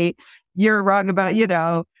 honey, you're wrong about,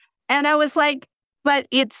 And I was like, but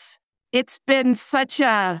it's been such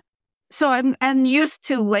so I'm used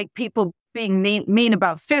to like people being mean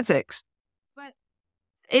about physics, but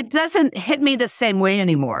it doesn't hit me the same way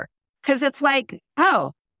anymore. Cause it's like,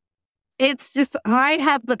 oh, it's just, I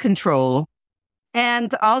have the control.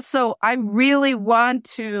 And also I really want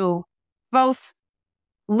to both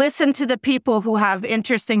listen to the people who have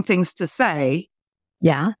interesting things to say.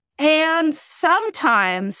 Yeah. And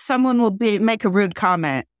sometimes someone will make a rude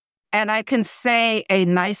comment and I can say a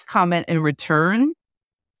nice comment in return.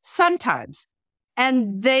 Sometimes.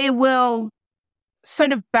 And they will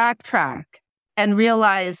sort of backtrack and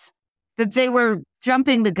realize that they were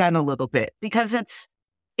jumping the gun a little bit because it's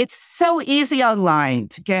so easy online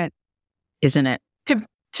to get, isn't it?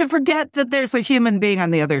 To forget that there's a human being on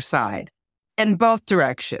the other side in both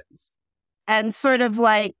directions. And sort of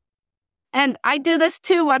like, and I do this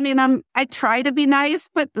too. I mean, I try to be nice,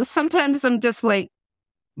 but sometimes I'm just like,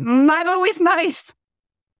 not always nice.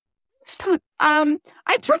 I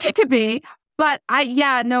try to be, but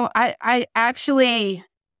I actually,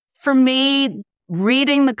 for me,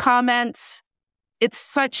 reading the comments, it's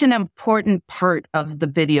such an important part of the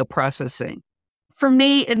video processing. For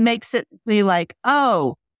me, it makes it be like,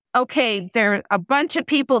 oh, okay, there a bunch of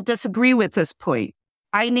people disagree with this point.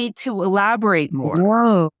 I need to elaborate more.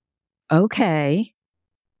 Whoa. Okay.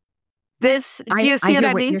 Do you see what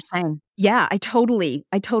I mean? You're saying. Yeah, I totally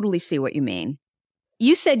see what you mean.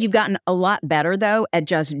 You said you've gotten a lot better, though, at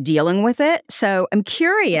just dealing with it. So I'm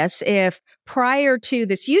curious if prior to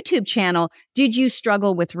this YouTube channel, did you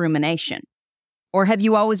struggle with rumination? Or have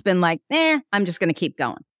you always been like, I'm just going to keep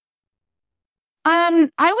going?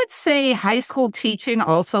 I would say high school teaching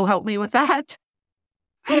also helped me with that.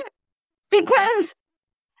 Because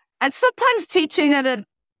sometimes teaching at a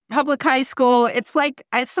public high school, it's like,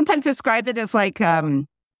 I sometimes describe it as like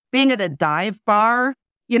being at a dive bar,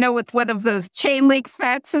 with one of those chain link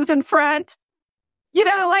fences in front.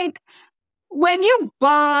 Like when you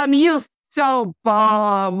bomb, you so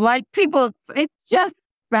bomb. Like people, it's just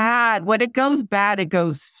bad. When it goes bad, it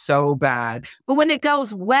goes so bad. But when it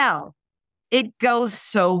goes well, it goes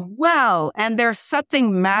so well. And there's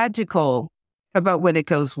something magical about when it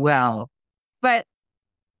goes well. But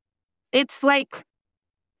it's like,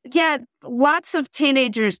 yeah, lots of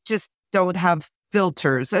teenagers just don't have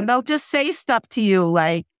filters and they'll just say stuff to you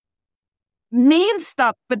like mean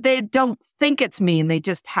stuff, but they don't think it's mean. They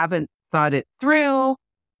just haven't thought it through.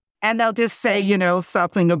 And they'll just say,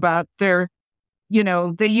 something about their,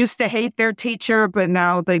 they used to hate their teacher, but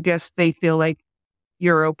now they feel like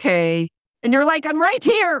you're okay. And you're like, I'm right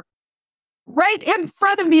here, right in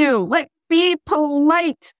front of you. Like, be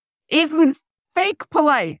polite, even fake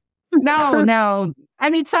polite. No. I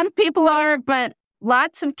mean, some people are, but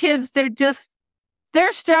lots of kids,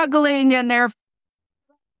 they're struggling and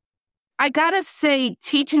I gotta say,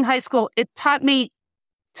 teaching high school, it taught me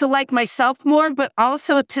to like myself more, but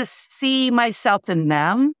also to see myself in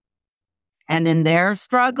them and in their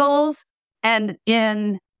struggles. And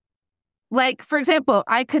in, like, for example,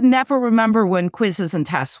 I could never remember when quizzes and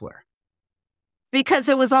tests were because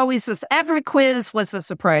it was always every quiz was a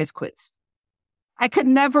surprise quiz. I could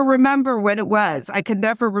never remember when it was. I could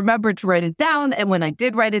never remember to write it down. And when I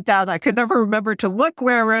did write it down, I could never remember to look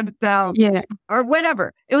where I wrote it down or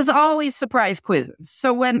whatever. It was always surprise quizzes.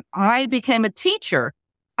 So when I became a teacher,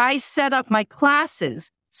 I set up my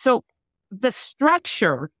classes. So the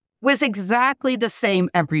structure was exactly the same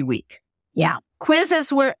every week. Yeah.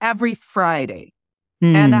 Quizzes were every Friday.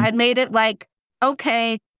 And I made it like,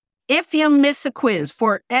 okay, if you miss a quiz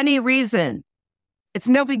for any reason, it's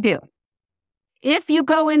no big deal. If you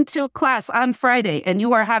go into class on Friday and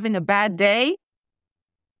you are having a bad day,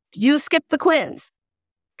 you skip the quiz.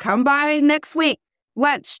 Come by next week,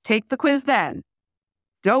 lunch, take the quiz then.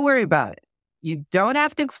 Don't worry about it. You don't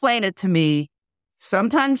have to explain it to me.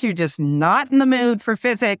 Sometimes you're just not in the mood for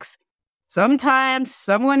physics. Sometimes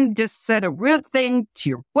someone just said a rude thing to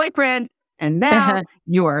your boyfriend and now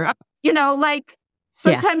you are up. Like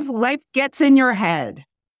sometimes life gets in your head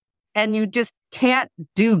and you just can't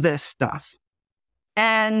do this stuff.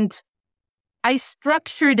 And I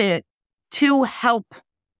structured it to help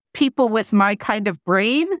people with my kind of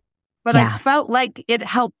brain, but I felt like it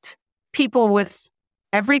helped people with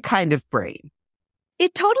every kind of brain.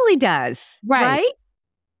 It totally does. Right?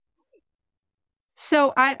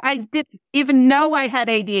 So I didn't even know I had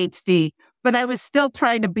ADHD, but I was still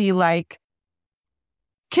trying to be like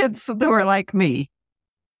kids who were like me.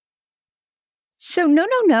 So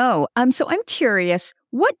no. So I'm curious,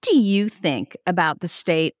 what do you think about the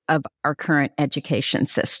state of our current education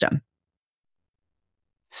system?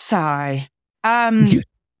 Sigh. I'm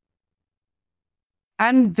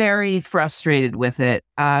very frustrated with it.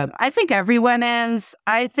 I think everyone is.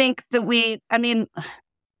 I think that we don't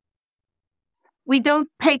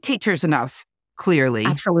pay teachers enough, clearly.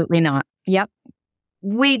 Absolutely not. Yep.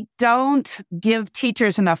 We don't give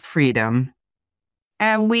teachers enough freedom.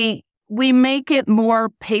 And we make it more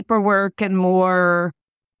paperwork and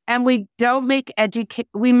we don't make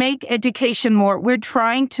we make education more. We're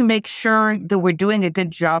trying to make sure that we're doing a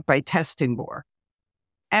good job by testing more.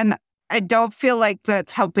 And I don't feel like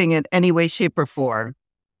that's helping in any way, shape, or form.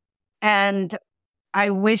 And I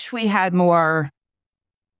wish we had more.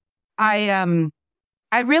 I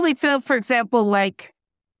really feel, for example, like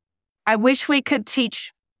I wish we could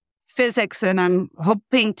teach physics, and I'm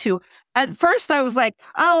hoping to. At first, I was like,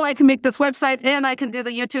 "Oh, I can make this website, and I can do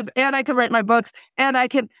the YouTube, and I can write my books, and I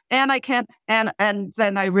can, and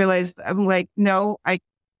then I realized I'm like, no, I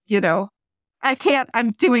can't.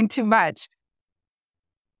 I'm doing too much.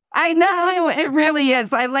 I know it really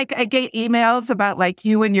is. I get emails about like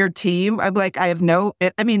you and your team. I'm like,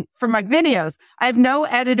 for my videos, I have no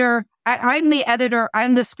editor. I'm the editor.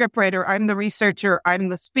 I'm the scriptwriter. I'm the researcher. I'm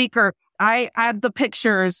the speaker. I add the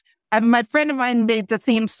pictures. And my friend of mine made the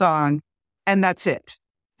theme song, and that's it.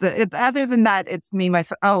 Other than that, it's me,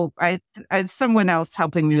 myself. Oh, I someone else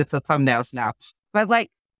helping me with the thumbnails now. But like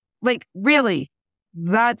really,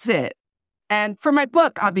 that's it. And for my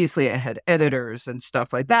book, obviously I had editors and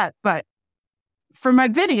stuff like that. But for my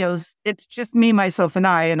videos, it's just me, myself, and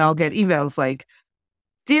I. And I'll get emails like,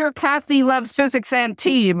 "Dear Kathy loves physics and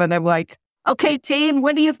team." And I'm like, "Okay, team,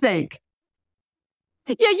 what do you think?"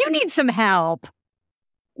 Yeah, you need some help.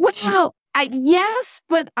 Well, yes,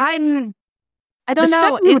 but I don't know.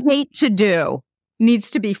 Stuff you hate to do needs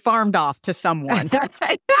to be farmed off to someone.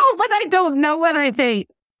 I know, but I don't know what I hate.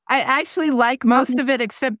 I actually like most of it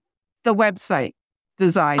except the website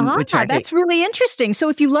design, which I hate. That's really interesting. So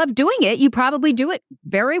if you love doing it, you probably do it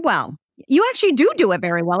very well. You actually do it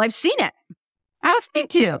very well. I've seen it. Oh,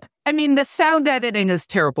 thank you. I mean, the sound editing is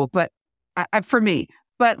terrible, but for me,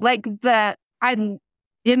 but like I'm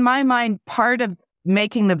in my mind, part of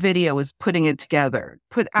making the video is putting it together,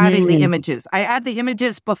 adding the images. I add the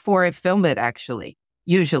images before I film it, actually,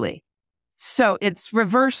 usually. So it's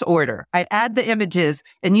reverse order. I add the images,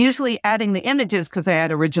 and usually adding the images because I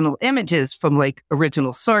add original images from like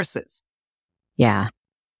original sources. Yeah.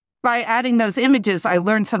 By adding those images, I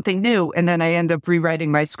learn something new, and then I end up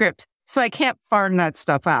rewriting my script. So I can't farm that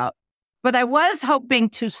stuff out. But I was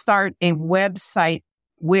hoping to start a website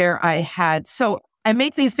where so I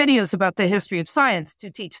make these videos about the history of science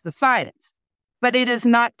to teach the science, but it is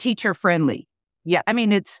not teacher friendly. Yeah. I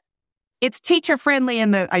mean, it's teacher friendly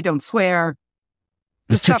in that I don't swear,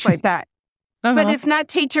 stuff like that. But it's not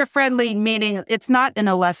teacher friendly, meaning it's not in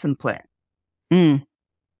a lesson plan. And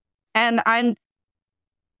I'm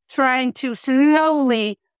trying to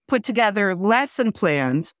slowly put together lesson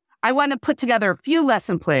plans. I want to put together a few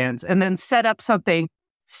lesson plans and then set up something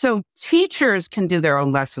so teachers can do their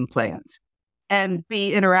own lesson plans and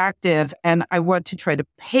be interactive. And I want to try to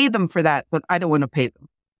pay them for that, but I don't want to pay them.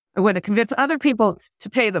 I want to convince other people to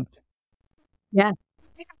pay them. Yeah.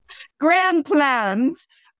 Grand plans,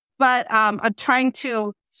 but I'm trying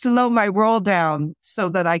to slow my roll down so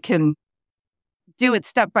that I can do it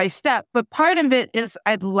step by step. But part of it is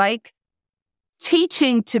I'd like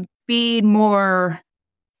teaching to be more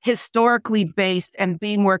historically based and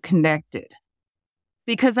be more connected.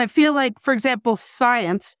 Because I feel like, for example,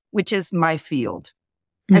 science, which is my field,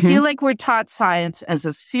 I feel like we're taught science as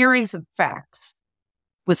a series of facts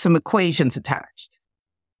with some equations attached.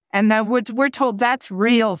 And that we're told that's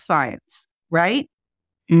real science, right?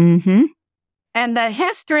 Mm-hmm. And the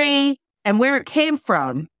history and where it came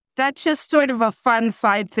from, that's just sort of a fun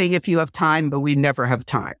side thing if you have time, but we never have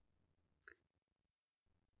time.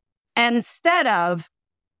 And instead of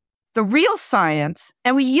the real science,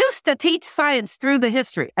 and we used to teach science through the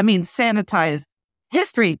history. I mean, sanitize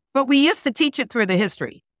history, but we used to teach it through the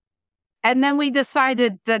history. And then we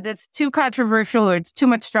decided that it's too controversial or it's too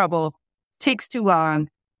much trouble, takes too long,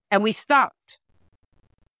 and we stopped.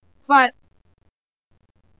 But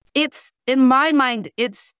in my mind,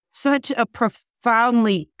 it's such a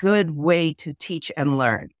profoundly good way to teach and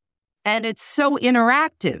learn. And it's so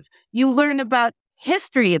interactive. You learn about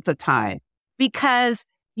history at the time because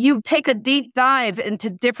you take a deep dive into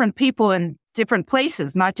different people in different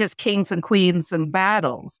places, not just kings and queens and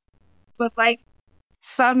battles, but like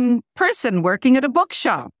some person working at a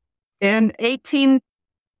bookshop in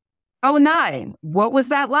 1809. What was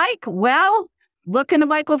that like? Well, look into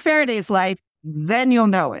Michael Faraday's life, then you'll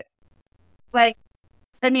know it. Like,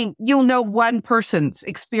 I mean, you'll know one person's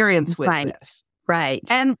experience with this. Right.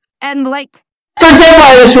 And like, for example,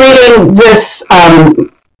 I was reading this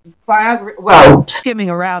skimming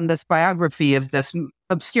around this biography of this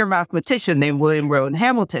obscure mathematician named William Rowan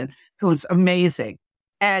Hamilton, who's amazing.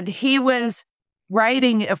 And he was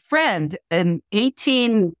writing a friend in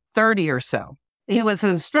 1830 or so. He was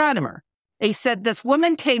an astronomer. He said this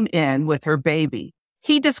woman came in with her baby.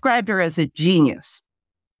 He described her as a genius.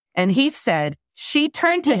 And he said, she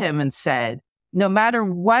turned to him and said, no matter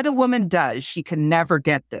what a woman does, she can never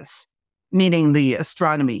get this, meaning the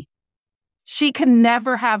astronomy. She can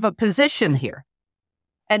never have a position here.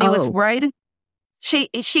 And he was right. She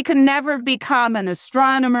can never become an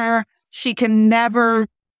astronomer. She can never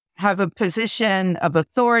have a position of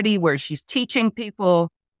authority where she's teaching people,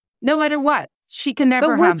 no matter what. She can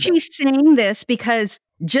never have this. But was she saying this because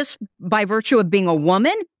just by virtue of being a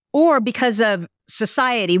woman, or because of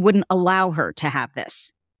society wouldn't allow her to have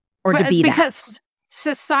this or to be that? Because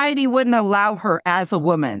society wouldn't allow her as a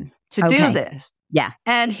woman to do this. Yeah.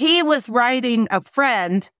 And he was writing a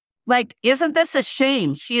friend, like, isn't this a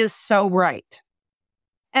shame? She is so right.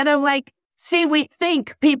 And I'm like, see, we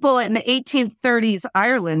think people in the 1830s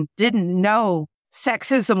Ireland didn't know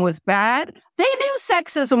sexism was bad. They knew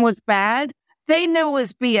sexism was bad. They knew it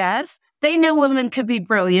was BS. They knew women could be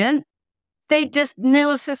brilliant. They just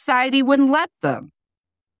knew society wouldn't let them.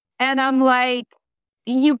 And I'm like,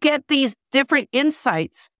 you get these different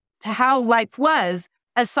insights to how life was,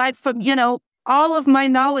 aside from, all of my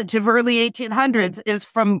knowledge of early 1800s is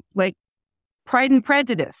from like Pride and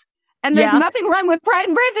Prejudice. And there's nothing wrong with Pride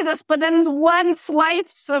and Prejudice, but then one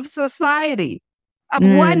slice of society, of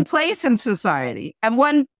one place in society, and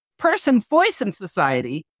one person's voice in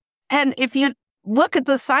society. And if you look at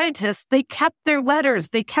the scientists, they kept their letters,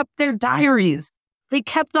 they kept their diaries, they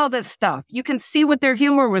kept all this stuff. You can see what their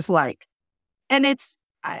humor was like. And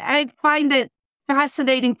I find it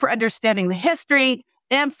fascinating for understanding the history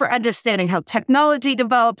and for understanding how technology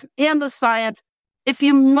develops and the science. If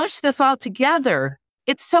you mush this all together,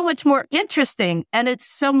 it's so much more interesting and it's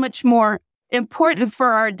so much more important for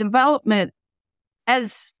our development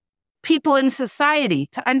as people in society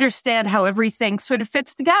to understand how everything sort of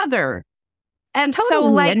fits together. And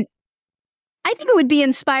totally. And I think it would be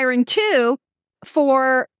inspiring too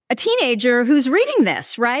for a teenager who's reading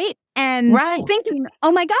this, right? And thinking,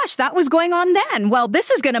 oh my gosh, that was going on then. Well, this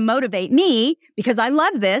is going to motivate me because I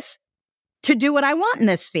love this to do what I want in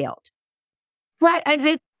this field. Right.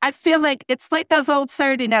 I feel like it's like those old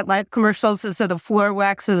Saturday Night Live commercials. Is it a floor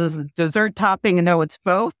wax or is it a dessert topping? And no, it's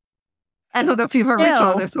both. I don't know if you've ever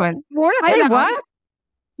saw this one. What?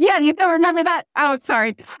 Yeah, you don't remember that? Oh,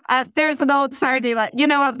 sorry. There's an old Saturday Night. You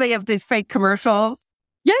know how they have these fake commercials?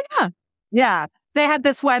 Yeah. They had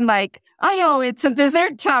this one like, oh, it's a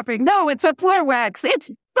dessert topping. No, it's a floor wax.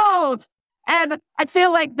 It's both. And I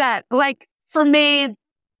feel like that. Like, for me,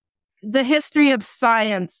 the history of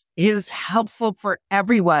science is helpful for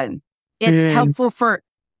everyone. It's helpful for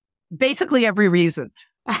basically every reason.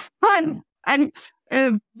 I'm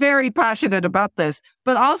very passionate about this,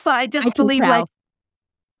 but also I just believe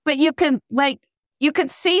but you can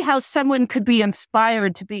see how someone could be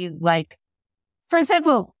inspired to be like, for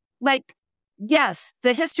example, like, yes,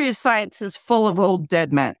 the history of science is full of old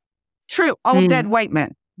dead men. True, old dead white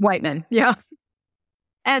men. White men, yeah.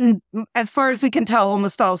 And as far as we can tell,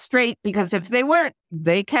 almost all straight, because if they weren't,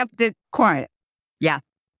 they kept it quiet. Yeah.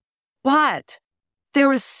 But there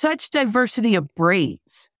was such diversity of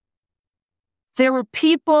brains. There were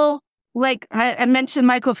people like, I mentioned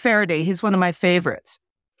Michael Faraday. He's one of my favorites.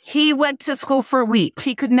 He went to school for a week.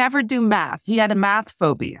 He could never do math. He had a math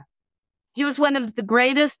phobia. He was one of the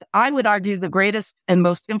greatest, I would argue, the greatest and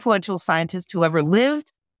most influential scientists who ever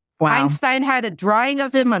lived. Wow. Einstein had a drawing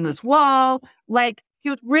of him on his wall. Like, he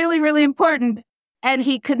was really, really important, and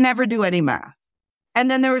he could never do any math. And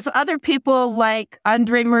then there was other people like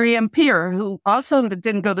Andre Marie Ampere, who also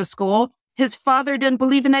didn't go to school. His father didn't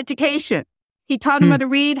believe in education. He taught him how to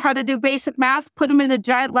read, how to do basic math, put him in a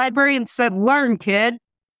giant library and said, learn, kid.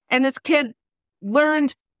 And this kid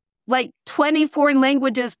learned like 20 foreign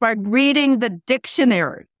languages by reading the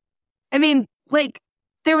dictionary. I mean, like,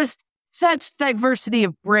 there was such diversity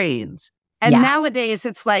of brains. And nowadays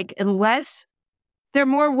it's like, unless they're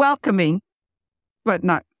more welcoming, but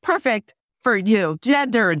not perfect for,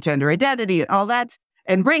 gender and gender identity and all that,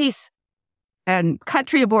 and race and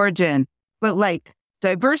country of origin, but like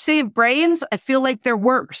diversity of brains, I feel like they're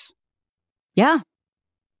worse. Yeah.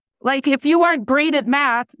 Like, if you aren't great at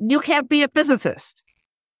math, you can't be a physicist.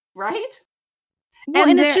 Right? Well,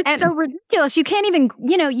 and it's just so ridiculous. You can't even,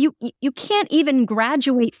 you can't even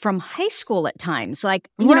graduate from high school at times. Like,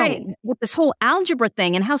 Right. With this whole algebra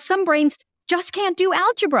thing and how some brains just can't do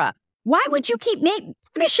algebra. Why would you keep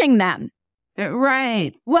punishing them?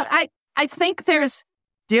 Right. Well, I think there's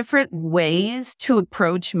different ways to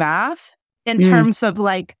approach math in terms of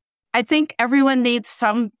like, I think everyone needs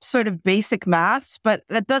some sort of basic maths, but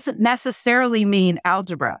that doesn't necessarily mean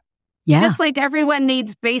algebra. Yeah. Just like everyone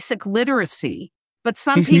needs basic literacy, but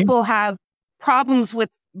some people have problems with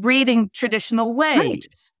reading traditional ways. Right.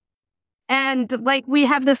 And like we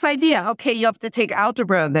have this idea, okay, you have to take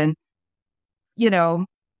algebra and then,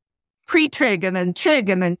 pre-trig and then trig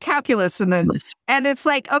and then calculus and it's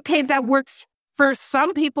like, okay, that works for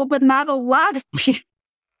some people, but not a lot of people.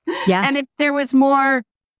 Yeah. And if there was more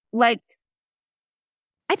like,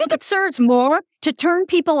 I think it serves more to turn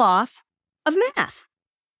people off of math.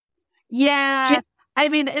 yeah, I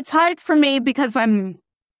mean, it's hard for me because I'm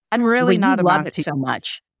really not a math teacher so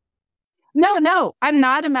much. No, I'm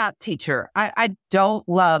not a math teacher. I don't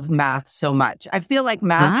love math so much. I feel like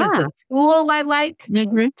math is a tool I like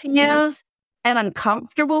to use and I'm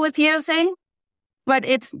comfortable with using, but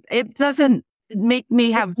it doesn't make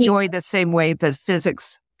me have joy the same way that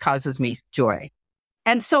physics causes me joy.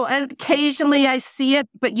 And so occasionally I see it,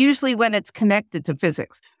 but usually when it's connected to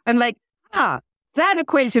physics, I'm like, that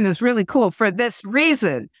equation is really cool for this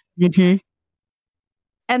reason.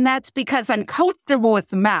 And that's because I'm comfortable with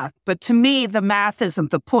the math. But to me, the math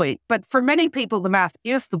isn't the point. But for many people, the math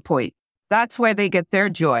is the point. That's where they get their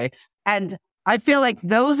joy. And I feel like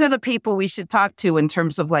those are the people we should talk to in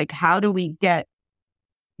terms of like, how do we get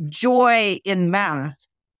joy in math?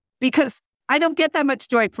 Because I don't get that much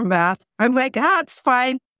joy from math. I'm like, it's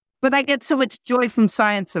fine. But I get so much joy from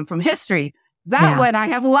science and from history. That one, I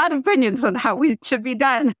have a lot of opinions on how it should be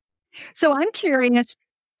done. So I'm curious,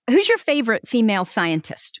 who's your favorite female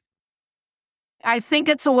scientist? I think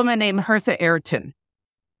it's a woman named Hertha Ayrton.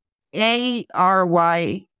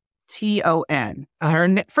 ArYton.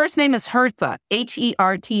 Her first name is Hertha,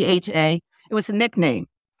 Hertha. It was a nickname.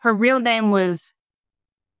 Her real name was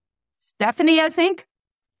Stephanie, I think.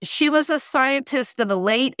 She was a scientist in the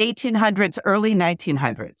late 1800s, early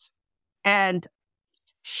 1900s. And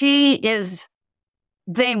she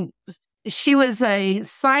was a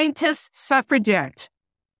scientist suffragette.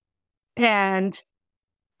 And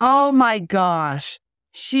oh my gosh,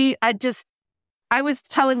 I was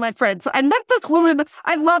telling my friends, I met this woman.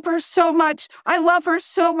 I love her so much.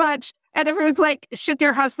 And everyone's like, should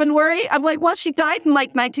your husband worry? I'm like, well, she died in like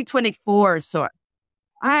 1924. So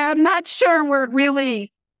I'm not sure we're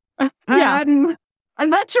really, I'm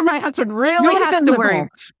not sure my husband really has to worry.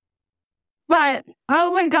 But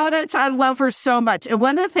oh my God, I love her so much. And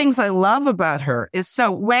one of the things I love about her is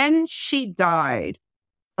so when she died,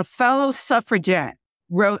 a fellow suffragette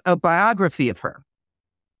wrote a biography of her,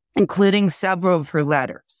 including several of her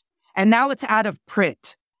letters. And now it's out of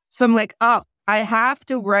print. So I'm like, I have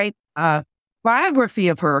to write a biography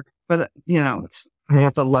of her. But, I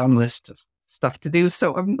have a long list of stuff to do.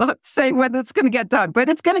 So I'm not saying when it's going to get done, but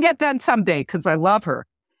it's going to get done someday because I love her.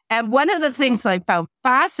 And one of the things I found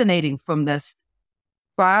fascinating from this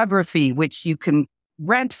biography, which you can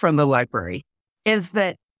rent from the library, is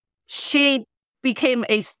that she became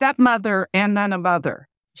a stepmother and then a mother.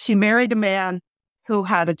 She married a man who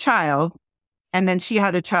had a child, and then she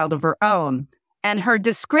had a child of her own. And her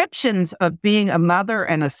descriptions of being a mother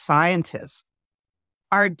and a scientist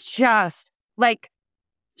are just like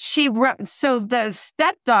so the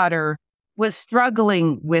stepdaughter was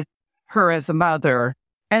struggling with her as a mother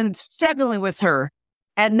and struggling with her.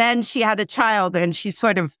 And then she had a child and she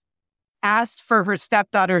sort of asked for her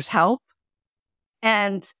stepdaughter's help.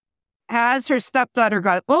 And as her stepdaughter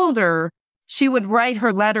got older, she would write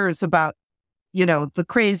her letters about, the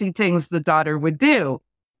crazy things the daughter would do.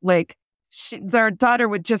 Like their daughter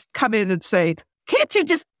would just come in and say, can't you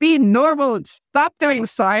just be normal and stop doing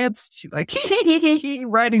science? She's like,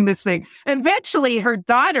 writing this thing. Eventually, her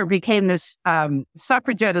daughter became this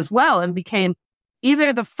suffragette as well and became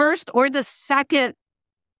either the first or the second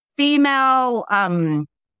female.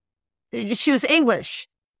 She was English.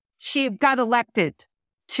 She got elected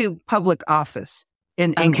to public office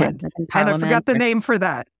in England. And I forgot the name for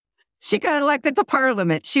that. She got elected to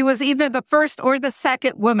Parliament. She was either the first or the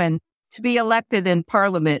second woman to be elected in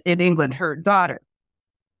Parliament in England, her daughter.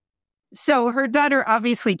 So her daughter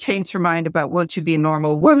obviously changed her mind about won't you be a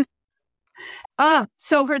normal woman.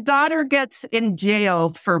 So her daughter gets in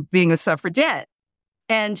jail for being a suffragette.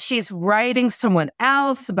 And she's writing someone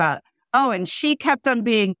else about, and she kept on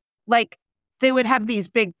being like, they would have these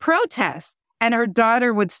big protests and her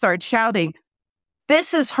daughter would start shouting,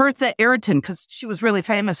 this is Hertha Ayrton, because she was really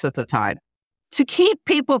famous at the time, to keep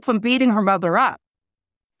people from beating her mother up.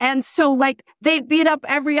 And so like they beat up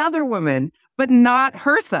every other woman, but not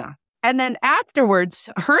Hertha. And then afterwards,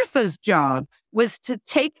 Hertha's job was to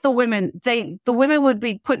take the women. The women would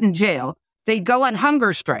be put in jail. They'd go on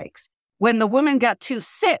hunger strikes. When the women got too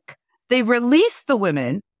sick, they released the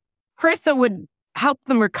women. Hertha would help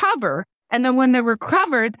them recover. And then when they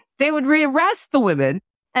recovered, they would rearrest the women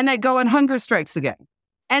and they'd go on hunger strikes again.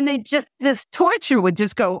 And this torture would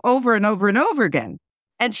just go over and over and over again.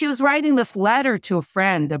 And she was writing this letter to a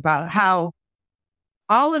friend about how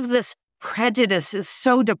all of this prejudice is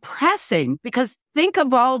so depressing, because think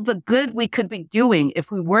of all the good we could be doing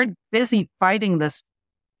if we weren't busy fighting this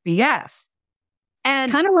BS.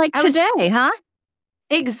 And kind of like today, huh?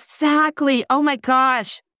 Exactly. Oh my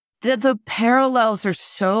gosh. The parallels are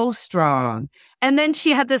so strong. And then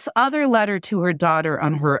she had this other letter to her daughter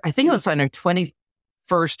on her, I think it was on her 21st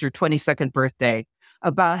or 22nd birthday,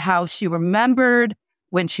 about how she remembered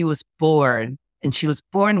when she was born, and she was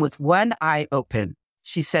born with one eye open.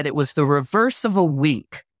 She said it was the reverse of a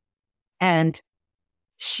wink. And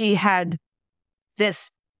she had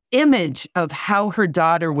this image of how her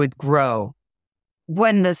daughter would grow.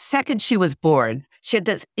 When the second she was born, she had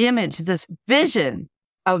this image, this vision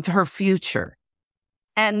of her future.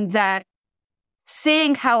 And that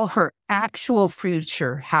seeing how her actual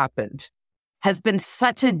future happened has been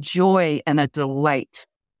such a joy and a delight.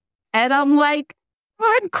 And I'm like,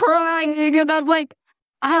 I'm crying. And I'm like,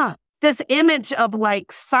 this image of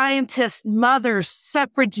like scientist, mother,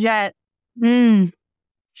 suffragette,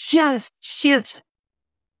 she's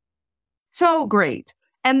so great.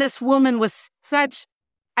 And this woman was such,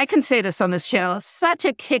 I can say this on this channel, such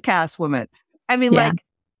a kick-ass woman. I mean, like,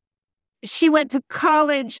 she went to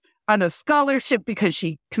college on a scholarship because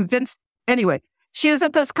she convinced, anyway, she was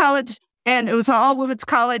at this college and it was an all-women's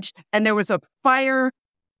college and there was a fire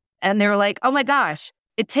and they were like, oh my gosh,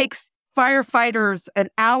 it takes firefighters an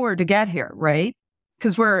hour to get here, right?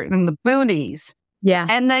 Because we're in the boonies. Yeah.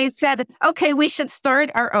 And they said, okay, we should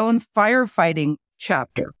start our own firefighting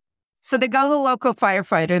chapter. So they go to the local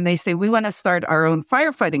firefighter and they say, we want to start our own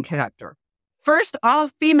firefighting chapter. First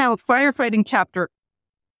all-female firefighting chapter,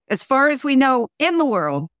 as far as we know, in the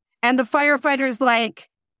world. And the firefighter's like,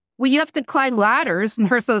 well, you have to climb ladders. And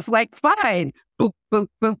Hertha's like, fine. Boop, boop,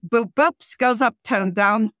 boop, boop, boop. She goes up,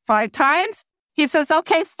 down 5 times. He says,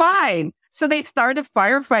 okay, fine. So they start a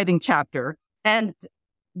firefighting chapter. And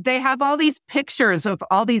they have all these pictures of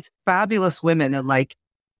all these fabulous women in like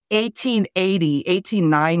 1880,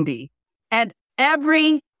 1890. And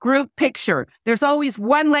every group picture, there's always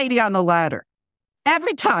one lady on the ladder.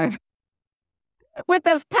 Every time. With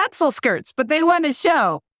those pencil skirts. But they want to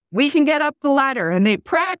show we can get up the ladder. And they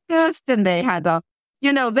practiced and they had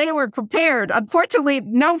they were prepared. Unfortunately,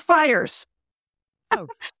 no fires. Oh.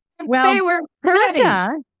 Well, they were ready.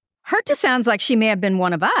 Herta sounds like she may have been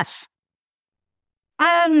one of us.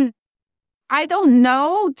 I don't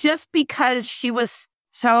know, just because she was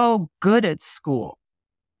so good at school.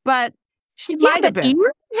 But she might have been.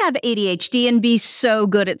 You have ADHD and be so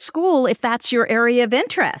good at school if that's your area of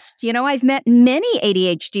interest. You know, I've met many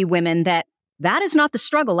ADHD women that is not the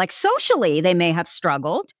struggle. Like socially, they may have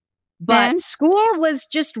struggled, but school was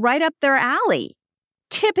just right up their alley.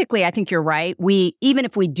 Typically, I think you're right. Even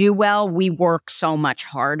if we do well, we work so much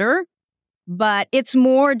harder, but it's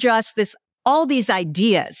more just all these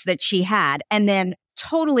ideas that she had and then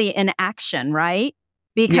totally in action, right?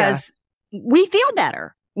 Because we feel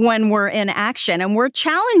better when we're in action and we're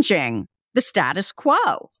challenging the status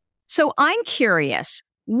quo. So I'm curious,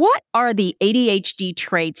 what are the ADHD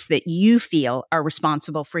traits that you feel are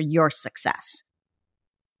responsible for your success?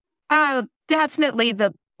 Definitely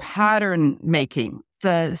the pattern making.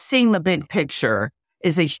 The seeing the big picture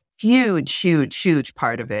is a huge, huge, huge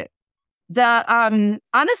part of it. The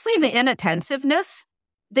honestly, the inattentiveness.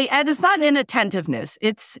 It's not inattentiveness.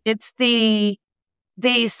 It's the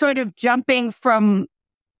sort of jumping from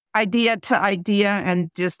idea to idea and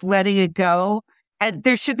just letting it go. And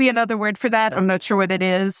there should be another word for that. I'm not sure what it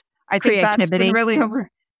is. I think that's been really over.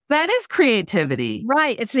 That is creativity,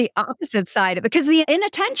 right? It's the opposite side of it, because the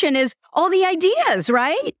inattention is all the ideas,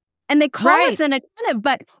 right? And they call us inattentive,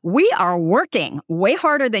 but we are working way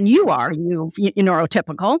harder than you are, you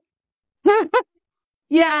neurotypical.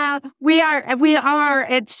 Yeah, we are.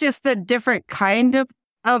 It's just a different kind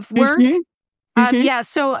of work.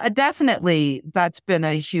 So definitely that's been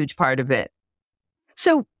a huge part of it.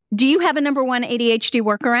 So do you have a number one ADHD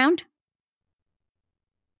workaround?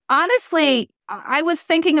 Honestly, I was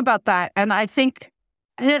thinking about that, and I think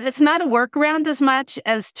it's not a workaround as much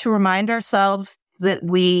as to remind ourselves that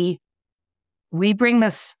we we bring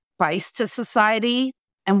this spice to society,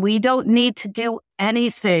 and we don't need to do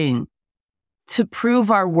anything to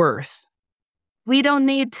prove our worth. We don't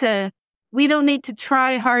need to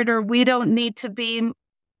try harder. We don't need to be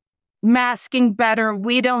masking better.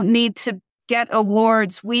 We don't need to get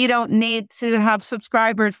awards. We don't need to have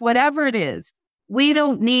subscribers, whatever it is. We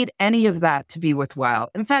don't need any of that to be worthwhile.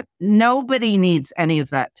 In fact, nobody needs any of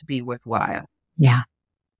that to be worthwhile. Yeah.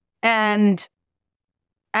 And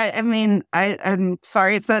I'm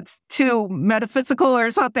sorry if that's too metaphysical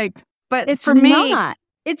or something, but it's for me, not.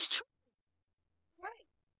 It's true.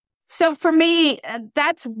 So for me,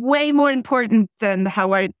 that's way more important than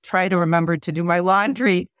how I try to remember to do my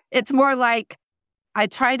laundry. It's more like I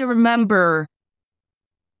try to remember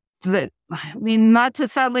that, not to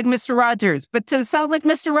sound like Mr. Rogers, but to sound like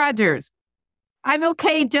Mr. Rogers. I'm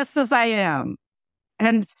okay just as I am.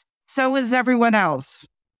 And so is everyone else.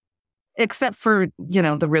 Except for,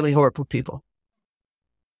 the really horrible people.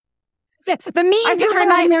 The mean people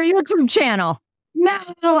on their YouTube channel. No,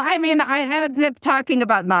 I ended up talking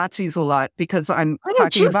about Nazis a lot because I'm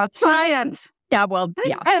talking about science. Yeah, well,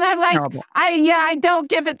 yeah. And I'm like, terrible. I don't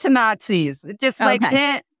give it to Nazis. Just like,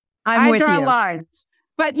 I draw lines.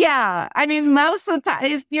 But yeah, most of the time,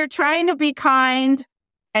 if you're trying to be kind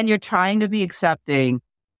and you're trying to be accepting,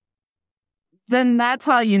 then that's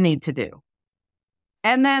all you need to do.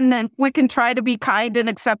 And then we can try to be kind and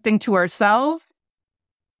accepting to ourselves.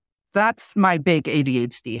 That's my big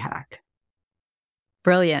ADHD hack.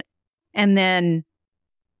 Brilliant. And then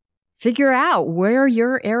figure out where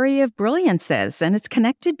your area of brilliance is. And it's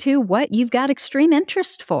connected to what you've got extreme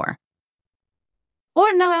interest for.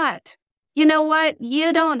 Or not. You know what?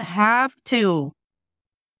 You don't have to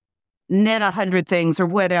knit 100 things or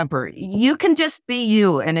whatever. You can just be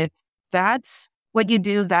you. And if that's what you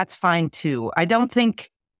do, that's fine too. I don't think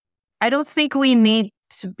we need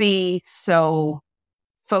to be so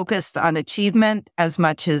focused on achievement as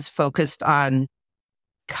much as focused on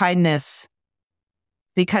kindness,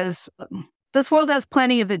 because this world has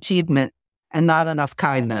plenty of achievement and not enough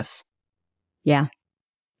kindness. Yeah.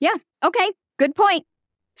 Yeah. Okay. Good point.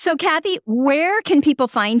 So, Kathy, where can people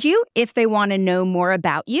find you if they want to know more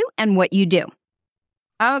about you and what you do?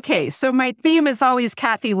 Okay, so my theme is always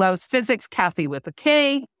Kathy Loves Physics, Kathy with a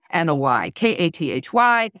K and a Y, Kathy,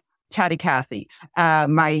 Chatty Kathy.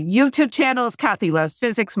 My YouTube channel is Kathy Loves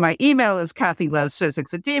Physics. My email is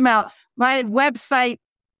kathylovesphysics@gmail. My website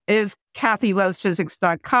is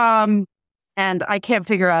kathylovesphysics.com, and I can't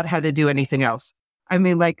figure out how to do anything else. I'm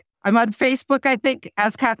on Facebook, I think,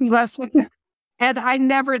 as Kathy Loves Physics, and I'm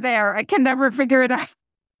never there. I can never figure it out.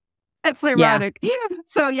 That's ironic. Yeah.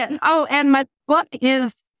 So, yeah. Oh, and my book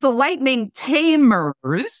is The Lightning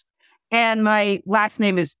Tamers, and my last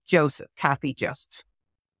name is Joseph, Kathy Joseph.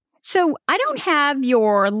 So I don't have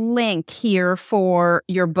your link here for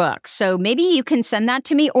your book. So maybe you can send that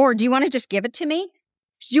to me, or do you want to just give it to me?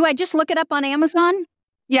 Do I just look it up on Amazon?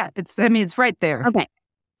 Yeah, it's right there. Okay.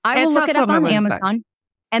 I will look it up on Amazon,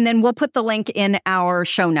 and then we'll put the link in our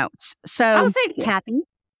show notes. So, thank you. Kathy,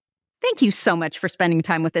 thank you so much for spending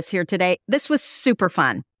time with us here today. This was super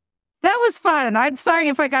fun. That was fun. I'm sorry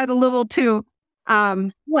if I got a little too,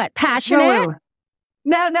 passionate? Woo.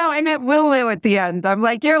 No, I meant woo-woo at the end. I'm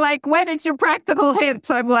like, you're like, when it's your practical hints?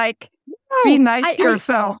 I'm like, be nice to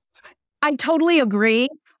yourself. I totally agree.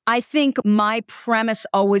 I think my premise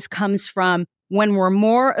always comes from when we're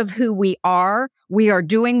more of who we are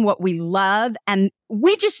doing what we love, and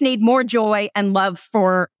we just need more joy and love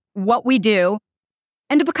for what we do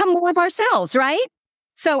and to become more of ourselves, right?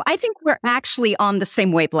 So I think we're actually on the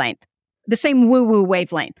same wavelength, the same woo-woo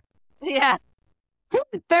wavelength. Yeah.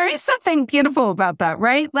 There is something beautiful about that,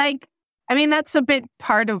 right? That's a big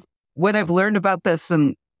part of what I've learned about this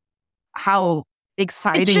and how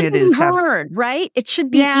exciting it is. It should be hard, right? It should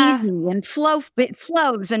be easy and it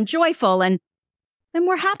flows and joyful, and then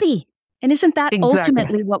we're happy. And isn't that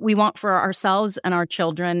ultimately what we want for ourselves and our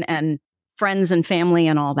children and friends and family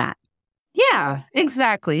and all that? Yeah,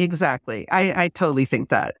 exactly. I totally think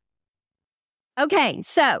that. Okay,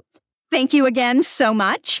 so thank you again so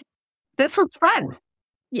much. This was fun.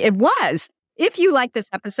 It was. If you like this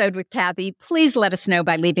episode with Kathy, please let us know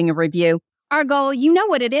by leaving a review. Our goal, you know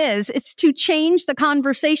what it is. It's to change the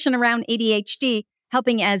conversation around ADHD,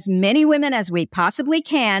 helping as many women as we possibly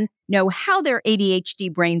can know how their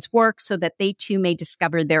ADHD brains work so that they too may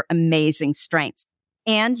discover their amazing strengths.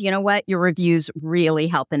 And you know what? Your reviews really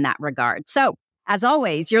help in that regard. So, as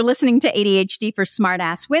always, you're listening to ADHD for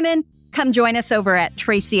Smartass Women. Come join us over at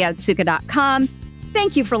TracyOutsuka.com.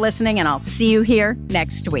 Thank you for listening, and I'll see you here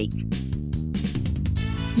next week.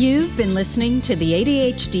 You've been listening to the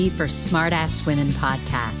ADHD for Smartass Women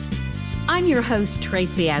podcast. I'm your host,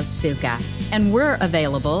 Tracy Otsuka, and we're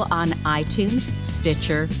available on iTunes,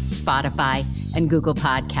 Stitcher, Spotify, and Google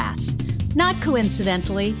Podcasts. Not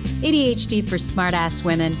coincidentally, ADHD for Smartass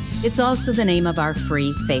Women, it's also the name of our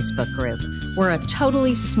free Facebook group. We're a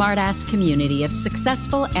totally smartass community of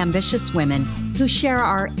successful, ambitious women who share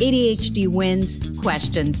our ADHD wins,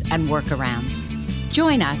 questions, and workarounds.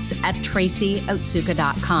 Join us at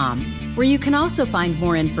tracyotsuka.com, where you can also find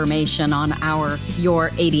more information on our Your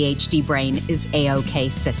ADHD Brain is A-OK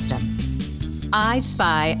system. I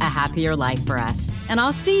spy a happier life for us, and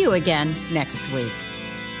I'll see you again next week.